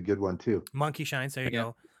 Shines is a good one too. Monkey Shines, there you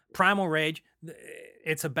go. Primal Rage,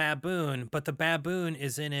 it's a baboon, but the baboon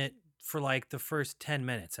is in it for like the first 10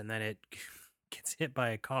 minutes and then it gets hit by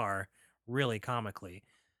a car really comically.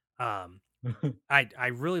 I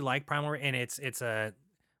really like Primal Rage, and it's a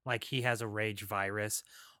like he has a rage virus.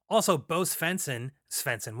 Also, Bo Svensson,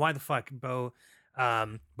 why the fuck Bo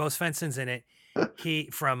Svensson's in it. He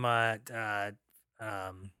from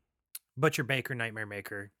Butcher Baker, Nightmare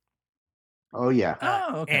Maker. Oh yeah.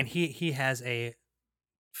 Okay. And he has a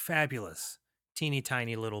fabulous teeny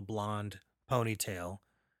tiny little blonde ponytail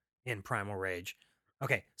in Primal Rage.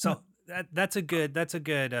 Okay, so that's a good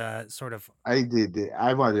sort of.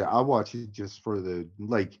 I'll watch it just for the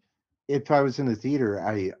like. If I was in the theater,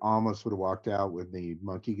 I almost would have walked out when the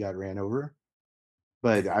monkey got ran over,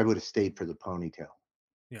 but I would have stayed for the ponytail.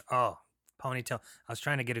 Yeah. Oh, ponytail. I was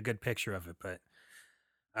trying to get a good picture of it, but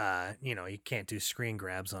you can't do screen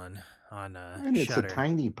grabs on And it's Shudder. a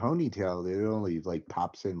tiny ponytail. It only like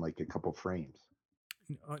pops in like a couple frames.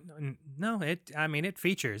 No, it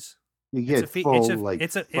features. You get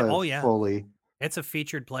fully. It's a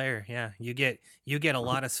featured player. Yeah, you get a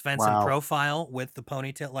lot of Svensson Wow. profile with the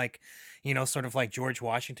ponytail, like sort of like George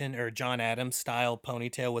Washington or John Adams style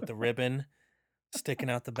ponytail with the ribbon sticking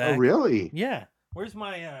out the back. Oh, really? Yeah. Where's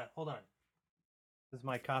my? Hold on. This is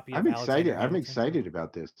my copy. I'm of excited. Alexander I'm Hamilton. excited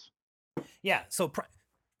about this. Yeah. So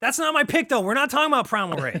that's not my pick, though. We're not talking about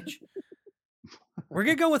Primal Rage. We're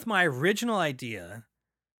gonna go with my original idea,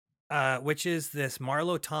 which is this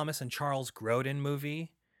Marlo Thomas and Charles Grodin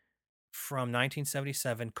movie from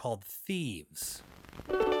 1977 called Thieves.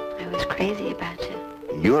 I was crazy about you.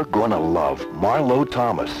 You're gonna love Marlo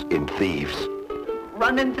Thomas in Thieves.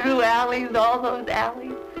 Running through alleys, all those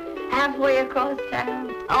alleys, halfway across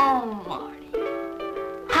town. Oh, Marty,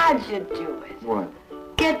 how'd you do it? What?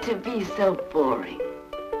 Get to be so boring.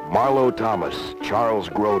 Marlo Thomas, Charles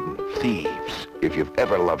Grodin, Thieves. If you've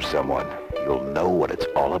ever loved someone, you'll know what it's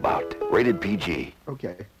all about. Rated PG.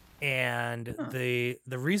 Okay. And the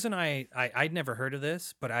reason I'd never heard of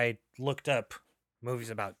this, but I looked up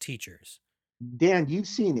movies about teachers. Dan, you've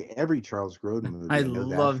seen every Charles Grodin movie. I know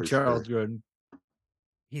that love for Charles sure. Grodin.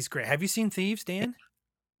 He's great. Have you seen Thieves, Dan?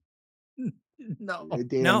 No.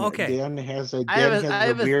 No? Okay. Dan has a I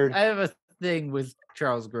have weird. I have a thing with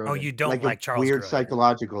Charles Grodin. Oh, you don't like a Charles weird Grodin.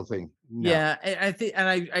 psychological thing. No. Yeah, I think, and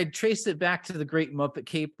I traced it back to the Great Muppet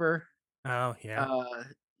Caper. Oh yeah.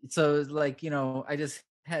 So it's like I just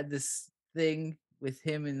had this thing with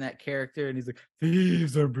him in that character, and he's like,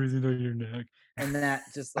 "Thieves are breathing on your neck," and that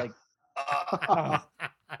just like,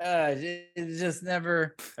 it's just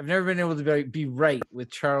never. I've never been able to be right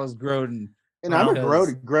with Charles Grodin. And I'm a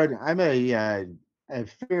Grodin. I'm a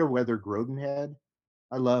fair weather Grodin head.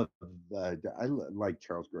 I like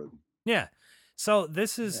Charles Grodin. Yeah. So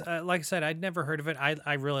this is like I said, I'd never heard of it.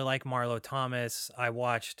 I really like Marlo Thomas. I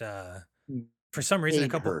watched for some reason a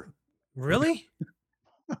couple. Her. Really?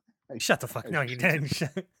 Shut the fuck. No, you didn't.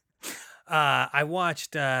 I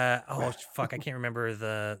watched oh fuck, I can't remember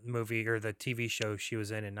the movie or the TV show she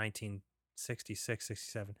was in 1966,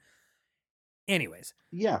 67. Anyways.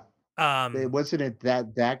 Yeah. Wasn't it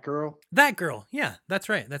that girl? That girl. Yeah, that's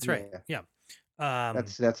right. That's right. Yeah.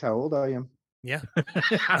 That's how old I am. Yeah.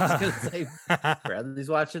 I was gonna say Bradley's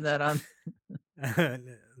watching that on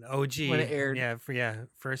OG when it aired.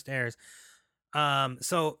 First airs.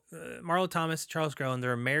 So Marlo Thomas, Charles Grodin,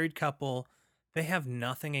 they're a married couple. They have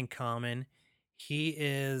nothing in common. He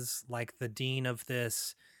is like the dean of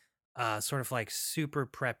this sort of like super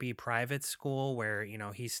preppy private school where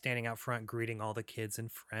he's standing out front greeting all the kids in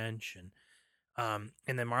French, and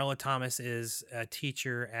then Marlo Thomas is a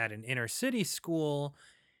teacher at an inner city school,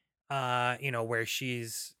 where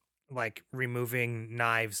she's like removing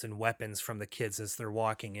knives and weapons from the kids as they're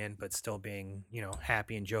walking in, but still being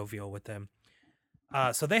happy and jovial with them.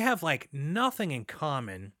 So they have like nothing in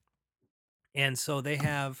common, and so they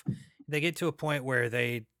get to a point where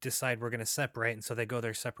they decide we're going to separate, and so they go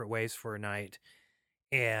their separate ways for a night,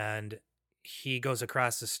 and he goes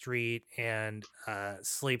across the street and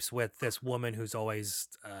sleeps with this woman who's always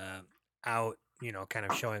out, kind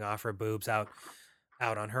of showing off her boobs out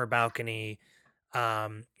on her balcony,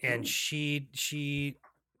 and she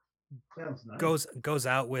goes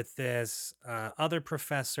out with this other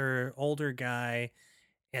professor, older guy,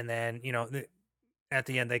 and then at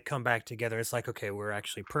the end they come back together. It's like, okay, we're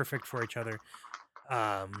actually perfect for each other.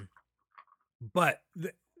 But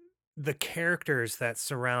the characters that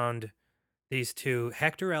surround these two,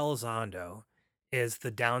 Hector Elizondo is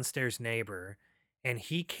the downstairs neighbor, and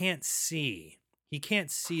he can't see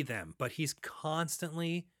them, but he's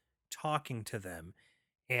constantly talking to them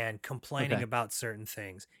and complaining about certain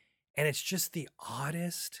things. and it's just the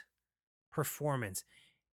oddest performance.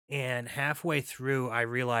 And halfway through, I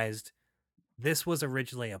realized this was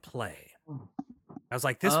originally a play. I was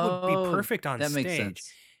like, this would be Oh, perfect on that makes stage.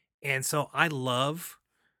 sense. And so I love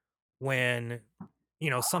when,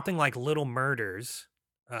 something like Little Murders,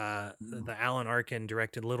 the Alan Arkin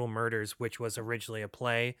directed Little Murders, which was originally a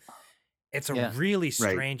play. It's a Yeah. really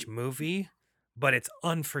Right. strange movie, but it's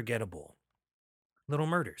unforgettable. Little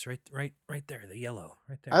Murders, right there, the yellow,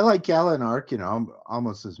 right there. I like Alan Arkin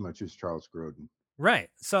almost as much as Charles Grodin. Right.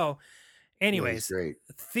 So, Yeah, he's anyways, great.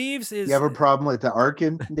 Thieves You is have a problem with the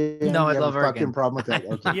Arkin? Dan? No, I You have love a fucking Arkin. problem with that?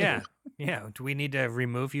 Okay. yeah. Yeah. Do we need to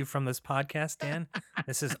remove you from this podcast, Dan?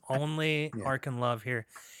 This is only Yeah. Arkin love here.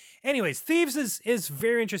 Anyways, Thieves is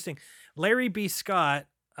very interesting. Larry B. Scott,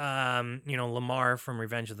 Lamar from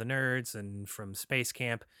Revenge of the Nerds and from Space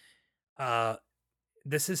Camp.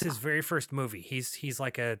 This is his very first movie. He's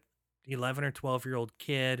like a 11 or 12-year-old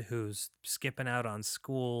kid who's skipping out on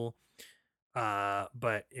school,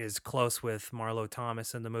 but is close with Marlo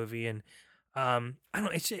Thomas in the movie. And I don't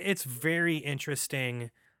know, it's very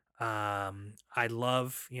interesting. I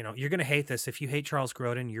love, you're gonna hate this. If you hate Charles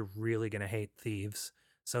Grodin, you're really gonna hate Thieves.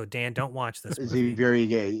 So Dan, don't watch this Is movie. he very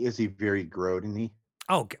gay? Is he very Grodin-y?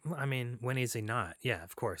 Oh, I mean, when is he not? Yeah,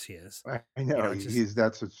 of course he is. I know,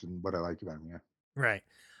 that's what I like about him. Yeah. Right.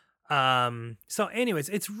 So anyways,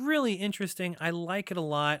 it's really interesting. I like it a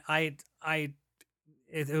lot.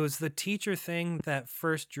 It was the teacher thing that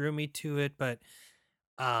first drew me to it, but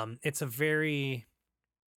it's a very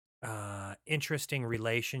interesting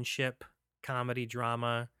relationship comedy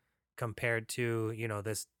drama compared to,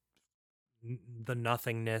 the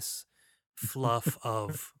nothingness fluff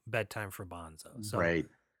of Bedtime for Bonzo. So Right.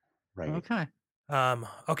 Okay.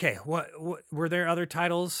 Okay, what were there other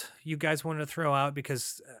titles you guys wanted to throw out?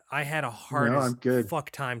 Because I had a hard No, as I'm good. fuck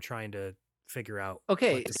time trying to figure out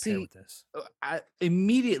Okay, what to pair see, with this. I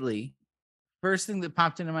immediately first thing that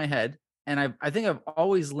popped into my head, and I think I've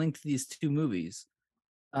always linked these two movies.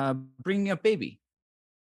 Bringing Up Baby.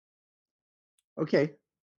 Okay.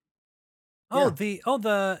 Oh,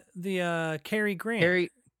 Yeah. the Cary Grant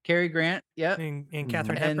Cary Grant, yep. and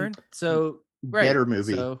Katharine And Hepburn. so right. Better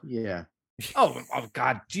movie. So, Yeah. oh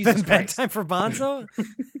God, Jesus Then Christ. Bedtime for Bonzo.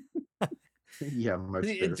 Yeah, much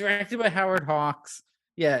better. Directed by Howard Hawks.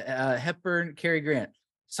 Yeah, Hepburn, Cary Grant.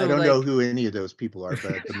 So I don't know who any of those people are,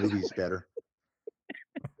 but the movie's better.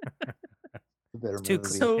 Better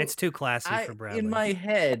movie. It's too classy for Bradley. In my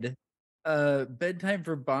head, Bedtime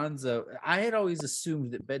for Bonzo, I had always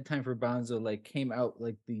assumed that Bedtime for Bonzo like came out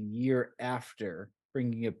like the year after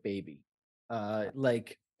Bringing Up Baby.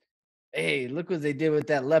 Like, hey, look what they did with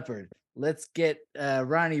that leopard. Let's get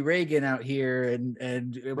Ronnie Reagan out here and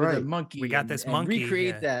with a monkey. We got this monkey.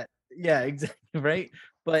 Recreate that. Yeah, exactly. Right.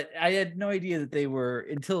 But I had no idea that they were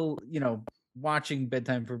until watching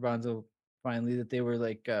Bedtime for Bonzo finally that they were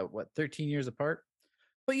like 13 years apart.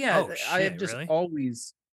 But yeah, I had just really?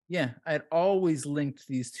 always I had always linked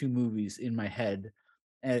these two movies in my head.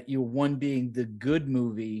 One being the good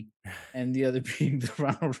movie and the other being the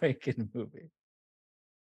Ronald Reagan movie.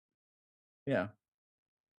 Yeah.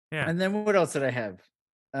 Yeah. And then what else did I have?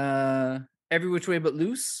 Every Which Way But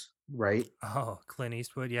Loose. Right. Oh, Clint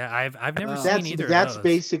Eastwood. Yeah, I've never seen That's either that's of those.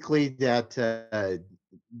 basically that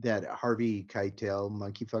Harvey Keitel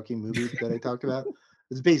monkey fucking movie that I talked about.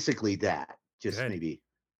 It's basically that. Just Good. maybe.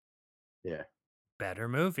 Yeah. Better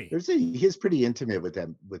movie. He's pretty intimate with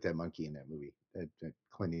that monkey in that movie. That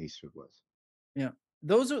Clint Eastwood was. Yeah.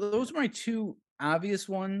 Those are my two obvious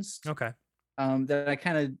ones. Okay. That I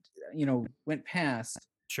kind of went past.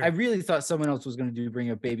 Sure. I really thought someone else was going to do Bring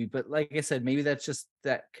Up Baby, but like I said, maybe that's just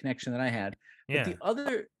that connection that I had. Yeah. But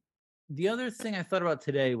the other thing I thought about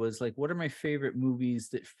today was like, what are my favorite movies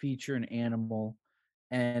that feature an animal?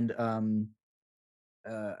 And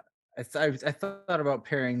I thought about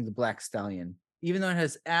pairing The Black Stallion, even though it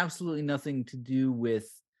has absolutely nothing to do with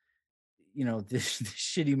this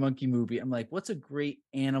shitty monkey movie. I'm like, what's a great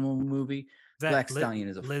animal movie? Black Stallion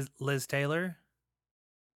is a Liz Taylor.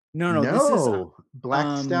 No, this is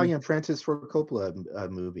Black Stallion, Francis Ford Coppola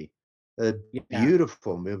movie. A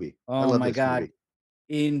beautiful movie. Oh I love my this God.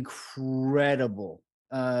 movie. Incredible.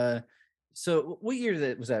 So what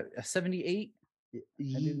year was that? 78?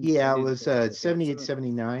 Yeah, it was 78,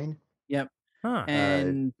 79. Yep. Huh.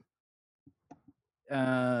 And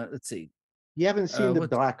let's see. You haven't seen the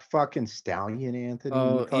Black fucking Stallion, Anthony?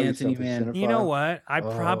 Oh, Anthony, man. You know what? I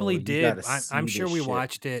probably did. I'm sure we shit.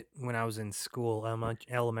 watched it when I was in school,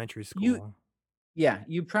 elementary school.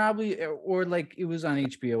 You probably, or like it was on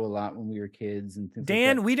HBO a lot when we were kids and things Dan,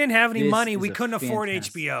 like that. we didn't have any money. We couldn't afford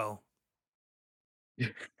fantastic- HBO.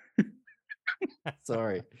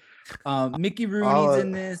 Sorry. Mickey Rooney's All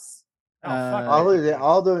in this. Oh,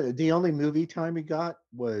 fuck the only movie time we got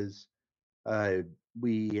was uh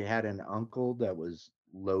we had an uncle that was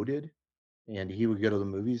loaded, and he would go to the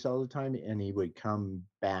movies all the time, and he would come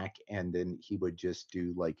back, and then he would just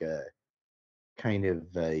do like a kind of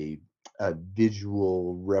a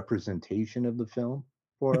visual representation of the film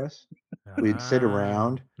for us. We'd sit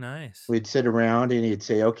around, Nice. and he'd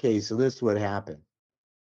say, "Okay, so this is what happened,"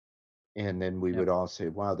 and then we Yep. would all say,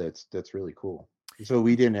 "Wow, that's really cool." So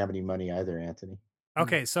we didn't have any money either, Anthony.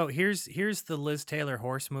 Okay, so here's the Liz Taylor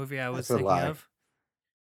horse movie I was That's a thinking lie. of.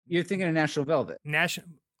 You're thinking of National Velvet.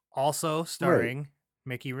 Also starring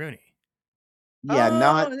Mickey Rooney. Yeah,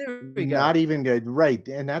 there we go. not even good. Right,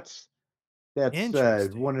 and that's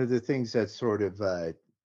Interesting. one of the things that's sort of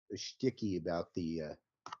sticky about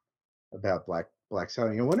Black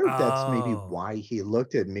Stallion. I wonder if that's maybe Oh. why he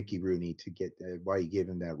looked at Mickey Rooney to get why he gave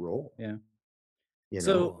him that role. Yeah. You know?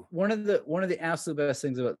 So one of the absolute best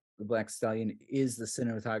things about the Black Stallion is the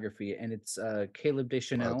cinematography, and it's Caleb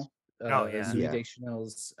Deschanel, Oh, yeah. Zooey Yeah.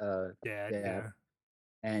 Deschanel's Dad, dad, yeah.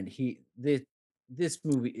 and this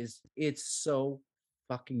movie it's so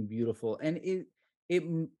fucking beautiful, and it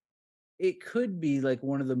could be like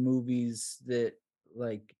one of the movies that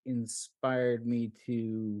like inspired me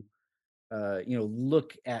to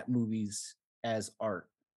look at movies as art,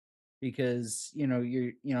 because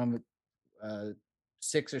I'm a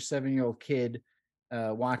 6 or 7-year-old kid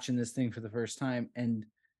watching this thing for the first time, and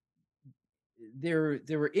there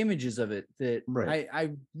were images of it that Right.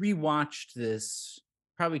 I rewatched this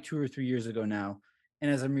probably 2 or 3 years ago now,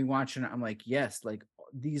 and as I'm rewatching it, I'm like, yes, like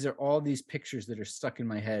these are all these pictures that are stuck in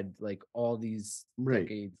my head, like all these Right.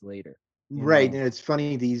 decades later. Right, know? and it's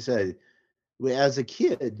funny these as a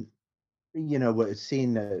kid,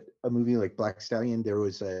 seeing a movie like Black Stallion,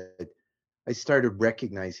 I started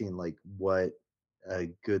recognizing like what a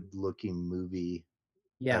good looking movie,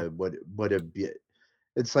 Yeah. what a bit.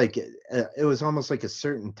 It's like it was almost like a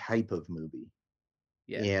certain type of movie,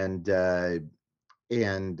 Yeah. and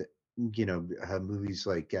movies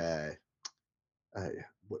like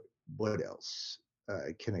what else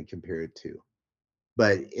can I compare it to?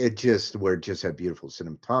 But it just had beautiful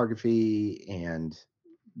cinematography, and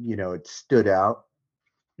it stood out.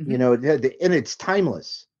 And it's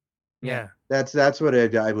timeless. Yeah. That's what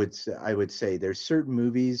I would say. There's certain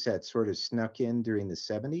movies that sort of snuck in during the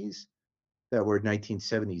 70s that were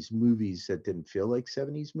 1970s movies that didn't feel like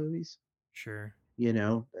 70s movies, Sure.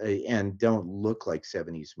 and don't look like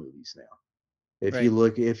 70s movies now. Right.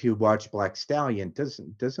 If you watch Black Stallion,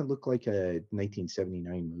 doesn't look like a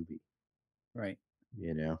 1979 movie. Right.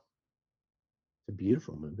 It's a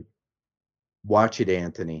beautiful movie. Watch it,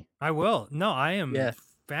 Anthony. I will. No, I am Yeah.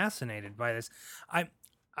 fascinated by this.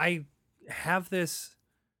 I have this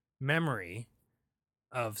memory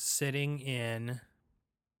of sitting in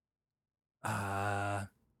I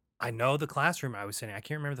know the classroom I was sitting. I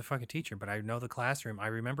can't remember the fucking teacher, but I know the classroom. I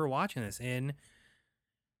remember watching this in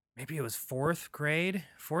maybe it was fourth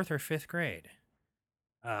or fifth grade.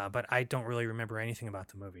 But I don't really remember anything about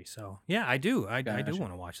the movie. So yeah, I do. I do Gotcha.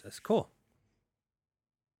 want to watch this. Cool.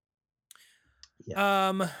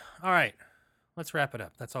 Yeah. All right. Let's wrap it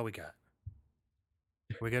up. That's all we got.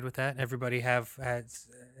 We good with that? Everybody had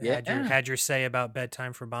your say about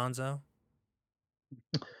Bedtime for Bonzo?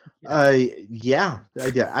 Yeah,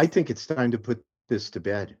 I think it's time to put this to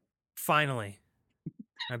bed. Finally.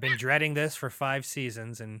 I've been dreading this for 5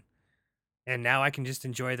 seasons, and now I can just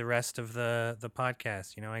enjoy the rest of the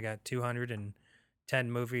podcast. I got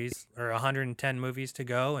 210 movies or 110 movies to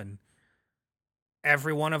go, and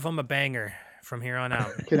every one of them a banger from here on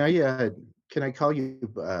out. Can I call you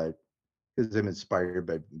because I'm inspired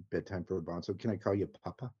by Bedtime for Bonzo? Can I call you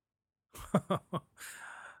Papa?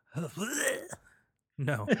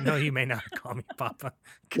 No, you may not call me Papa.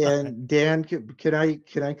 Dan, can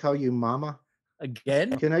I call you Mama?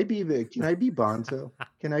 Again? Can I be Bonzo?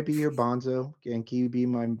 Can I be your Bonzo? And can you be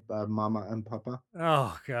my Mama and Papa?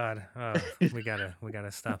 Oh God, we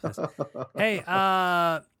gotta stop this. Hey,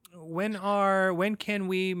 when can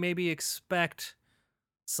we maybe expect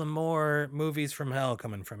some more movies from hell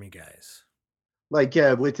coming from you guys? Like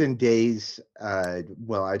within days.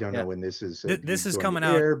 Well, I don't know when this is. This is going coming to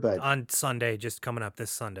out air, but on Sunday. Just coming up this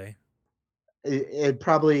Sunday. It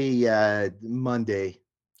probably Monday.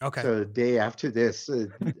 Okay. So day after this,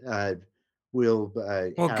 we'll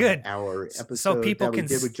have good. our episode So people that we can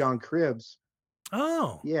did with John Cribbs.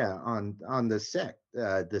 Oh. Yeah, on the sect.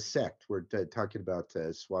 The sect. We're talking about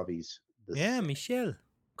Suave's. Yeah, Michelle.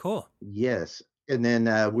 Cool. Yes, and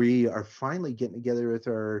then we are finally getting together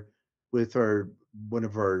with our one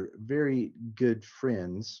of our very good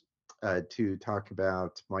friends, to talk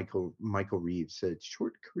about Michael Reeves, a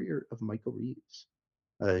short career of Michael Reeves,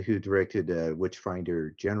 who directed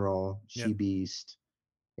Witchfinder General, Yep. She Beast,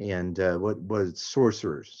 and what was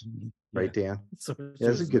Sorcerers, right, Dan? Sorcerers Yeah,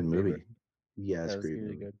 it's a is my good favorite. movie. Yeah, it's a That was great really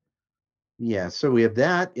movie. good. Yeah, so we have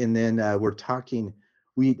that, and then we're talking.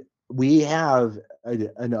 We have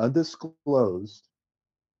an undisclosed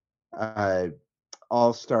uh,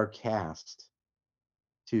 all-star cast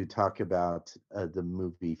to talk about the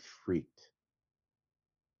movie Freaked.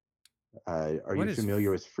 Are What you is? familiar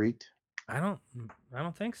with Freaked? I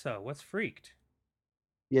don't think so. What's Freaked?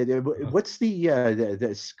 Yeah, what's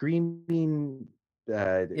the screaming?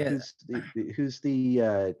 Yeah. Who's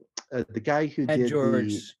the guy who Ed did the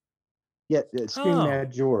George. Screaming Oh,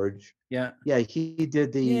 Mad George? Yeah. Yeah, he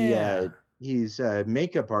did yeah. he's a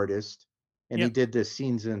makeup artist, and he Yep. did the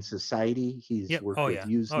Scenes in Society. He's Yep. worked Oh with yeah. Oh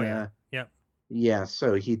yeah. Yuzna. Yep. Yeah,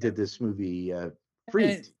 so he did Yep. this movie And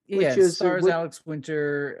Freaked, yeah, which it is stars Alex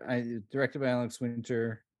Winter, directed by Alex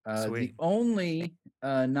Winter. The Sweet. only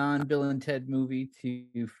non-Bill and Ted movie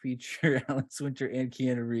to feature Alex Winter and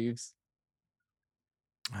Keanu Reeves.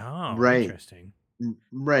 Oh, right. interesting.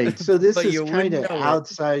 Right. So this But is you kind wouldn't of know it.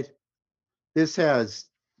 outside. This has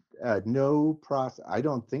no I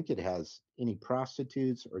don't think it has any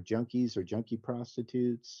prostitutes or junkies or junkie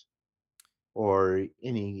prostitutes or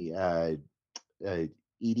any uh,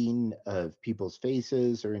 eating of people's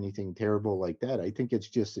faces or anything terrible like that. I think it's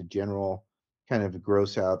just a general kind of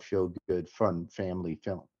gross out, feel good, fun family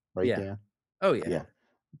film. Right, Yeah. Dan? Oh yeah. Yeah.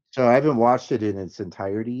 So I haven't watched it in its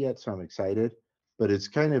entirety yet, so I'm excited. But it's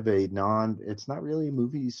kind of it's not really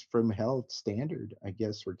movies from hell standard. I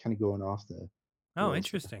guess we're kind of going off the Oh, rails there.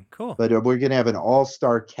 interesting. Cool. But we're going to have an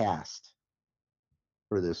all-star cast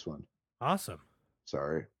for this one. Awesome.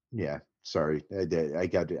 Sorry. Yeah. Sorry.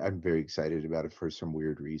 I'm very excited about it for some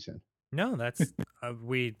weird reason. No, that's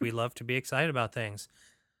we love to be excited about things.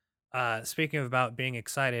 Speaking of about being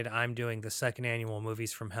excited, I'm doing the second annual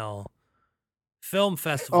Movies from Hell film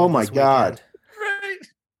festival Oh my this God. weekend.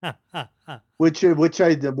 Which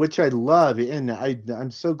I love, and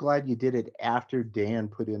I'm so glad you did it after Dan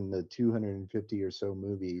put in the 250 or so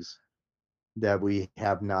movies that we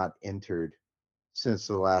have not entered since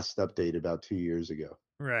the last update about 2 years ago.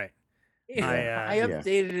 Right. Yeah. I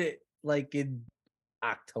updated it like in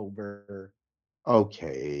October.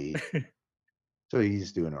 Okay. So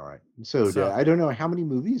he's doing all right. So I don't know how many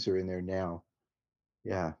movies are in there now.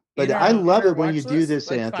 Yeah. But I love it when you do this,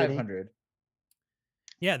 like Anthony. 500.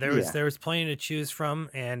 Yeah, there was plenty to choose from,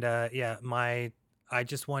 and I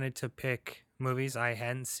just wanted to pick movies I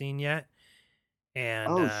hadn't seen yet.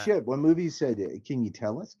 And shit! What movie said it? Can you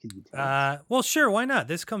tell us? Well, sure, why not?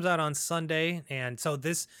 This comes out on Sunday, and so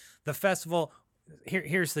the festival.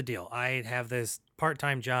 Here's the deal. I have this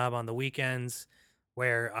part-time job on the weekends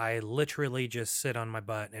where I literally just sit on my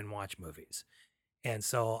butt and watch movies, and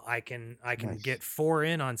so I can Nice. get 4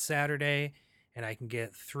 in on Saturday, and I can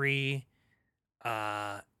get 3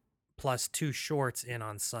 plus 2 shorts in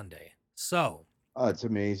on Sunday. So it's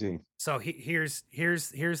amazing. So here's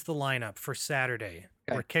the lineup for Saturday.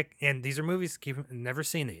 Okay. And these are movies. Never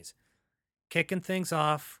seen these. Kicking things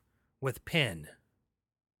off with Pin.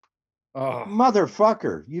 Oh,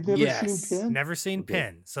 motherfucker! You've never seen Pin? Never seen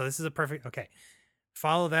Pin. So this is a perfect. Okay,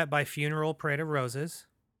 follow that by Funeral, Parade of Roses.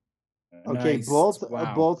 Okay, nice. both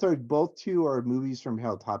both two are movies from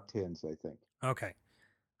hell top 10s, I think. Okay,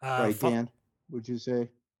 right, Dan? Would you say?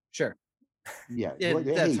 Sure. Yeah.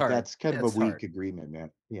 That's hard. That's kind of a weak hard. agreement,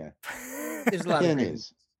 man. Yeah. There's a lot of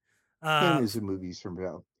is. Pin is a movies from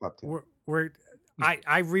hell top 10.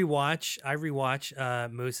 I rewatch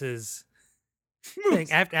Moose's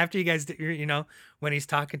thing after you guys when he's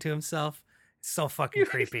talking to himself. It's so fucking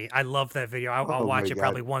creepy. I love that video. I'll watch it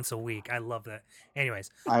probably once a week. I love that. Anyways,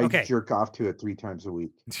 I okay. jerk off to it 3 times a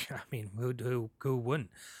week. I mean, who wouldn't?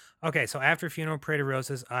 Okay, so after Funeral, Parade of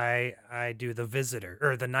Roses, I do The Visitor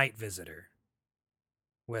or The Night Visitor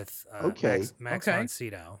with Max von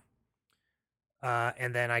Sydow.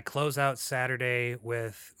 And then I close out Saturday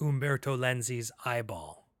with Umberto Lenzi's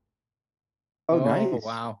Eyeball. Oh, nice.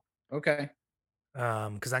 Wow. Okay.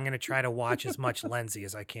 Because I'm going to try to watch as much Lenzi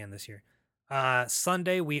as I can this year.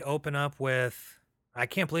 Sunday, we open up with, I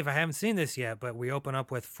can't believe I haven't seen this yet, but we open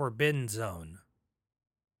up with Forbidden Zone.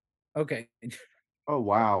 Okay. Oh,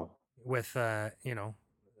 wow. With,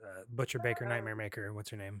 Butcher Baker, Nightmare Maker. What's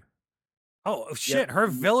her name? Oh, shit. Her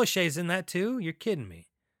Villachay's in that too? You're kidding me.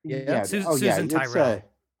 Yeah. Susan Tyrell.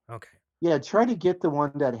 Okay. Yeah, try to get the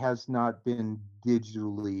one that has not been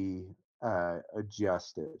digitally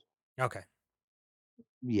adjusted. Okay.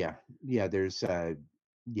 Yeah. There's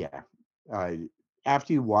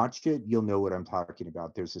after you watched it, you'll know what I'm talking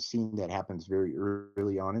about. There's a scene that happens very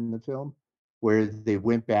early on in the film where they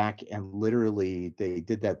went back and literally they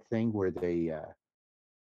did that thing where they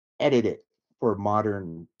edit it for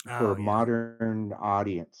Oh a yeah, modern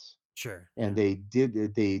audience, sure. and they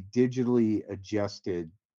digitally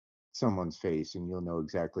adjusted someone's face, and you'll know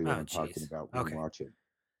exactly what Oh I'm talking jeez. about when you Okay. watch it.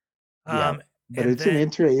 Yeah, but And then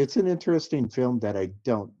it's an interesting film that I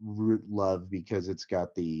don't love because it's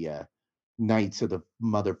got the Knights of the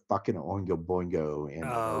motherfucking Oingo Boingo in it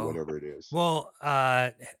or oh whatever it is. well,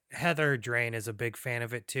 Heather Drain is a big fan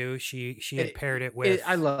of it too. She had paired it I with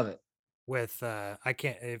love it. I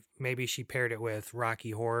can't if maybe she paired it with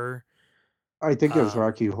Rocky Horror. I think it was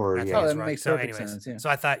Rocky Horror, I think Oh, yeah. it's that Rocky. makes So, perfect anyways, sense. Yeah. so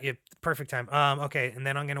I thought perfect time. Okay, and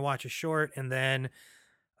then I'm gonna watch a short, and then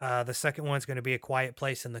the second one's gonna be A Quiet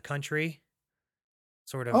Place in the Country.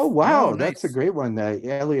 Sort Oh of, wow, Oh, that's a nice. great one.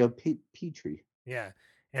 Elio Petrie. yeah.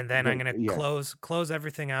 And then I'm But gonna yeah. close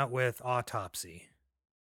everything out with Autopsy.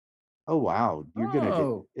 Oh wow, you're gonna get,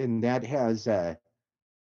 Oh, and that has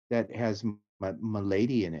my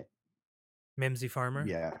lady in it. Mimsy Farmer.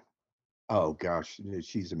 Yeah. Oh gosh,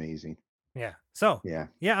 she's amazing. Yeah. So Yeah.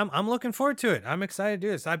 yeah, I'm looking forward to it. I'm excited to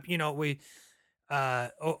do this. We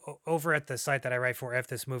over at the site that I write for, F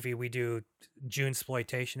This Movie, we do June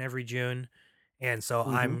exploitation every June, and so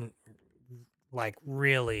Hmm. I'm like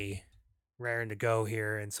really raring to go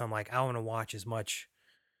here, and so I'm like, I want to watch as much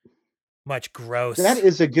gross sleazy That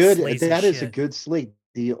is a shit. good slate.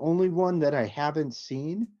 The only one that I haven't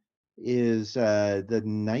seen is the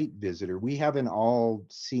Night Visitor. We haven't all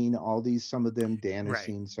seen all these. Some of them Dan has Right.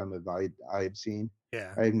 seen, some of I've seen.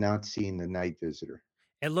 Yeah. I have not seen the Night Visitor.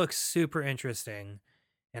 It looks super interesting,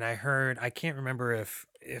 and I can't remember if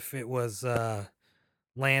it was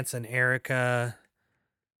Lance and Erica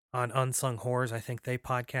on Unsung Horrors. I think they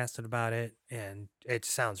podcasted about it, and it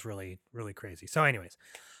sounds really really crazy. So, anyways,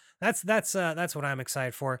 that's what I'm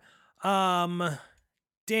excited for.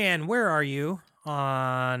 Dan, where are you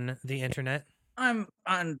on the internet? I'm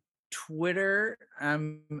on Twitter.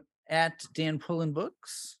 I'm at Dan Pullen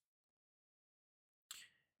Books.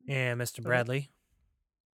 And Mr. Bradley.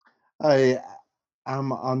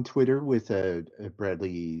 I'm on Twitter with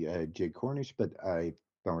Bradley J Cornish, but I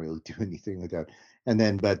don't really do anything with that. And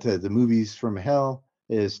then, but the Movies from Hell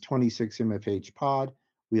is 26 MFH Pod.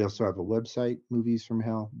 We also have a website, Movies from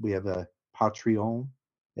Hell. We have a Patreon,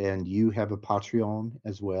 and you have a Patreon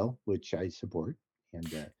as well, which I support.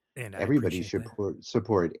 And And I everybody appreciate should that.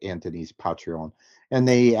 support Anthony's Patreon. And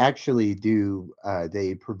they actually do.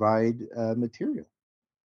 They provide material.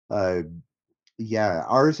 Uh, yeah,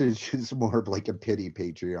 ours is just more of like a pity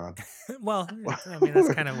Patreon. Well, I mean,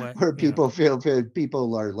 that's kind of what, Where people feel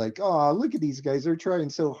people are like, oh, look at these guys, they're trying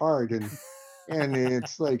so hard, and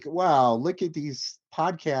it's like, wow, look at these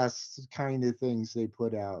podcasts kind of things they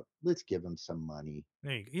put out. Let's give them some money.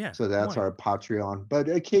 There you go. Yeah. So that's Why? our Patreon. But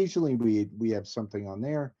occasionally we have something on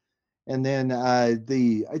there. And then I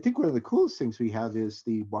think one of the coolest things we have is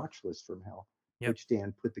the watch list from hell, Yep. which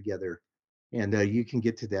Dan put together, and you can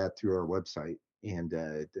get to that through our website. And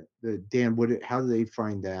Dan, how do they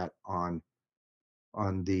find that on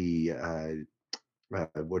the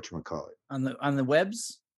whatchamacallit? On the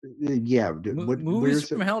webs? Yeah, where's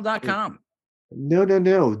it? Moviesfromhell.com. No,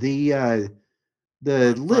 the On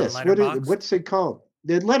list. Letterboxd? What's it called?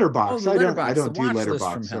 The Oh, letterbox. the I letterbox, the don't do watch list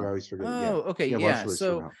letterbox, from so I hell. always forget. Oh, okay, Yeah, yeah. watch list from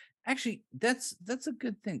So hell. actually, that's a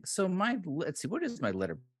good thing. So let's see, what is my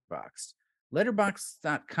letterbox?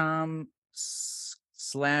 Letterbox.com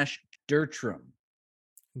 / Dirtrum.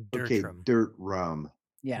 Okay, Dirt Rum.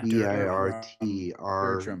 Yeah,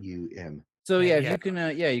 DIRTRUM. So yeah, if you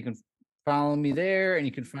can, you can follow me there, and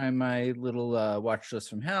you can find my little watch list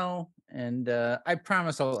from hell. And I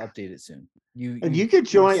promise I'll update it soon. And you could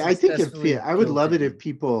join. I think successfully I would built love it in. if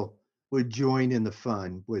people would join in the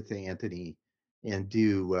fun with Anthony and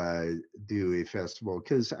do a festival,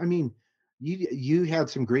 because I mean, you had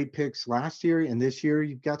some great picks last year, and this year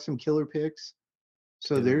you've got some killer picks.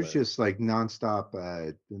 So there's just like nonstop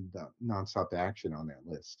action on that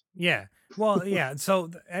list. Yeah. Well, yeah. So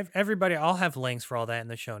everybody, I'll have links for all that in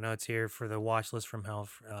the show notes here for the watch list from hell,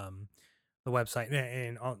 the website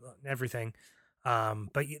and everything.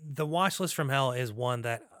 But the watch list from hell is one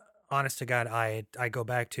that, honest to God, I go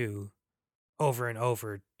back to over and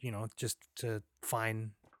over, just to find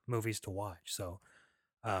movies to watch. So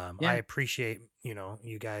I appreciate,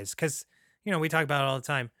 you guys, because, we talk about it all the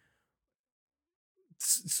time.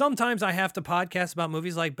 Sometimes I have to podcast about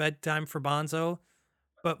movies like Bedtime for Bonzo,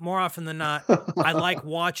 but more often than not, I like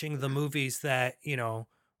watching the movies that,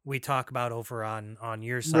 we talk about over on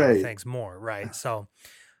your side of Right. things more. Right. So,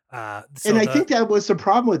 And I think that was the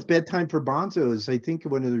problem with Bedtime for Bonzo. Is I think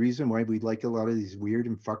one of the reasons why we like a lot of these weird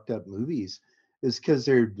and fucked up movies is because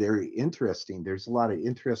they're interesting. There's a lot of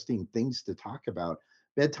interesting things to talk about.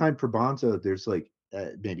 Bedtime for Bonzo, there's like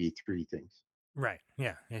maybe 3 things. Right.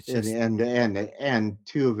 Yeah. It's And, just and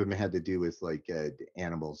 2 of them had to do with like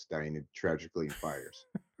animals dying tragically in fires.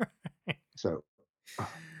 So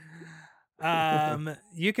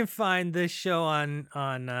you can find this show on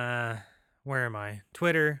where am I?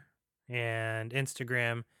 Twitter and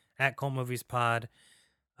Instagram at Cult Movies Pod.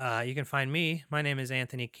 You can find me. My name is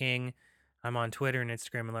Anthony King. I'm on Twitter and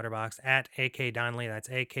Instagram and Letterboxd at AK Donnelly. That's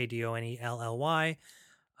AKDONELLY.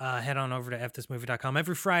 Head on over to fthismovie.com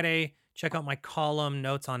every Friday. Check out my column,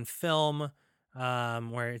 Notes on Film,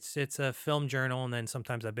 where it's a film journal, and then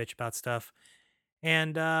sometimes I bitch about stuff.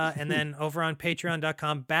 And then over on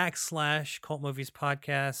patreon.com / Cult Movies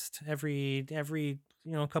Podcast, every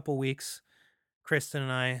couple weeks, Kristen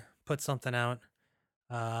and I put something out.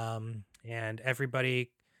 And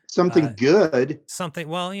everybody something good. Something,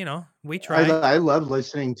 well, we try. I love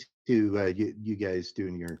listening to you guys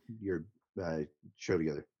doing your show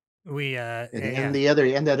together. We and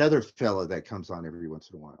that other fella that comes on every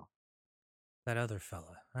once in a while. That other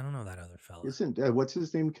fella. I don't know that other fella. Isn't what's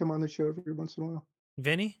his name come on the show every once in a while?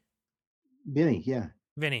 Vinny, yeah.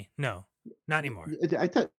 Vinny, no, not anymore. I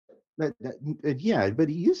thought that yeah, but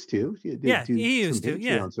he used to. Yeah, he used to.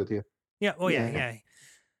 Yeah. With you. Yeah. Oh yeah.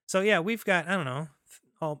 So yeah, we've got, I don't know,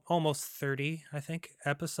 almost 30, I think,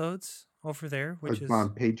 episodes over there, which is on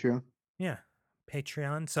Patreon. Yeah,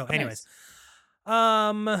 Patreon. So, anyways,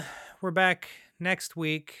 we're back next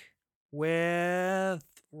week with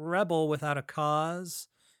Rebel Without a Cause.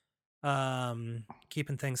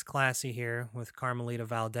 Keeping things classy here with Carmelita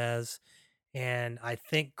Valdez, and I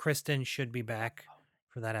think Kristen should be back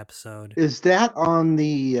for that episode. Is that on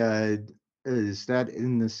the? Is that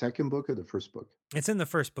in the second book or the first book? It's in the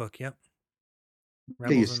first book. Yep.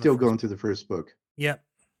 You're still going through the first book. Yep.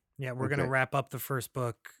 Yeah, we're gonna wrap up the first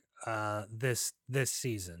book this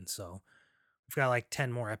season. So we've got like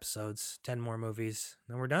 10 more episodes, 10 more movies,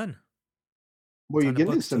 and we're done. Well, you're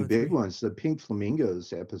getting some big ones. The Pink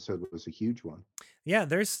Flamingos episode was a huge one. Yeah,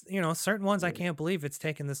 there's certain ones I can't believe it's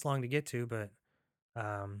taken this long to get to, but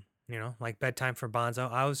like Bedtime for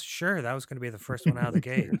Bonzo, I was sure that was going to be the first one out of the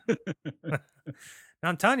gate. Now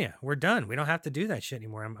I'm telling you, we're done. We don't have to do that shit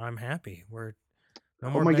anymore. I'm happy. We're no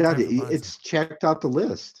more. Oh my God, it's checked off the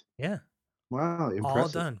list. Yeah. Wow, impressive. All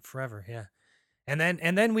done forever. Yeah. And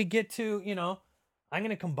then we get to, I'm going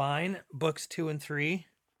to combine books 2 and 3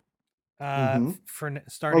 for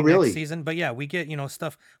starting next season. But yeah, we get,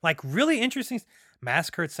 stuff like really interesting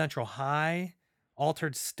Massacre at Central High,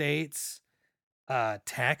 Altered States,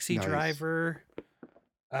 Taxi Driver,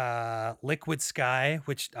 Liquid Sky,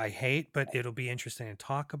 which I hate, but it'll be interesting to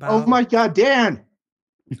talk about. Oh my God, Dan!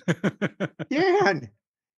 Dan!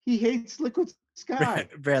 He hates Liquid Sky.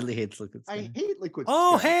 Bradley hates Liquid Sky. I hate Liquid Sky.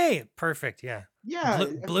 Oh, hey! Perfect, yeah. Yeah.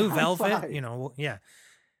 Blue Velvet, yeah.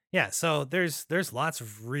 Yeah, so there's lots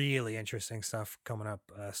of really interesting stuff coming up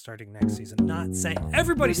starting next season. Not saying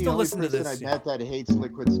everybody still listen to this. I met that hates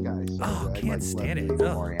Liquid Sky. So can't stand it.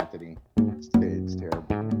 More Anthony. It's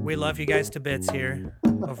terrible. We love you guys to bits here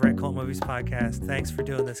over at Cult Movies Podcast. Thanks for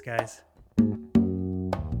doing this, guys.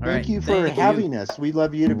 Thank you for having us. We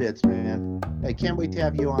love you to bits, man. I can't wait to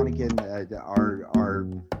have you on again. Our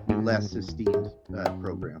less esteemed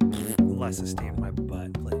program. Less esteemed, my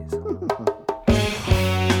butt, please.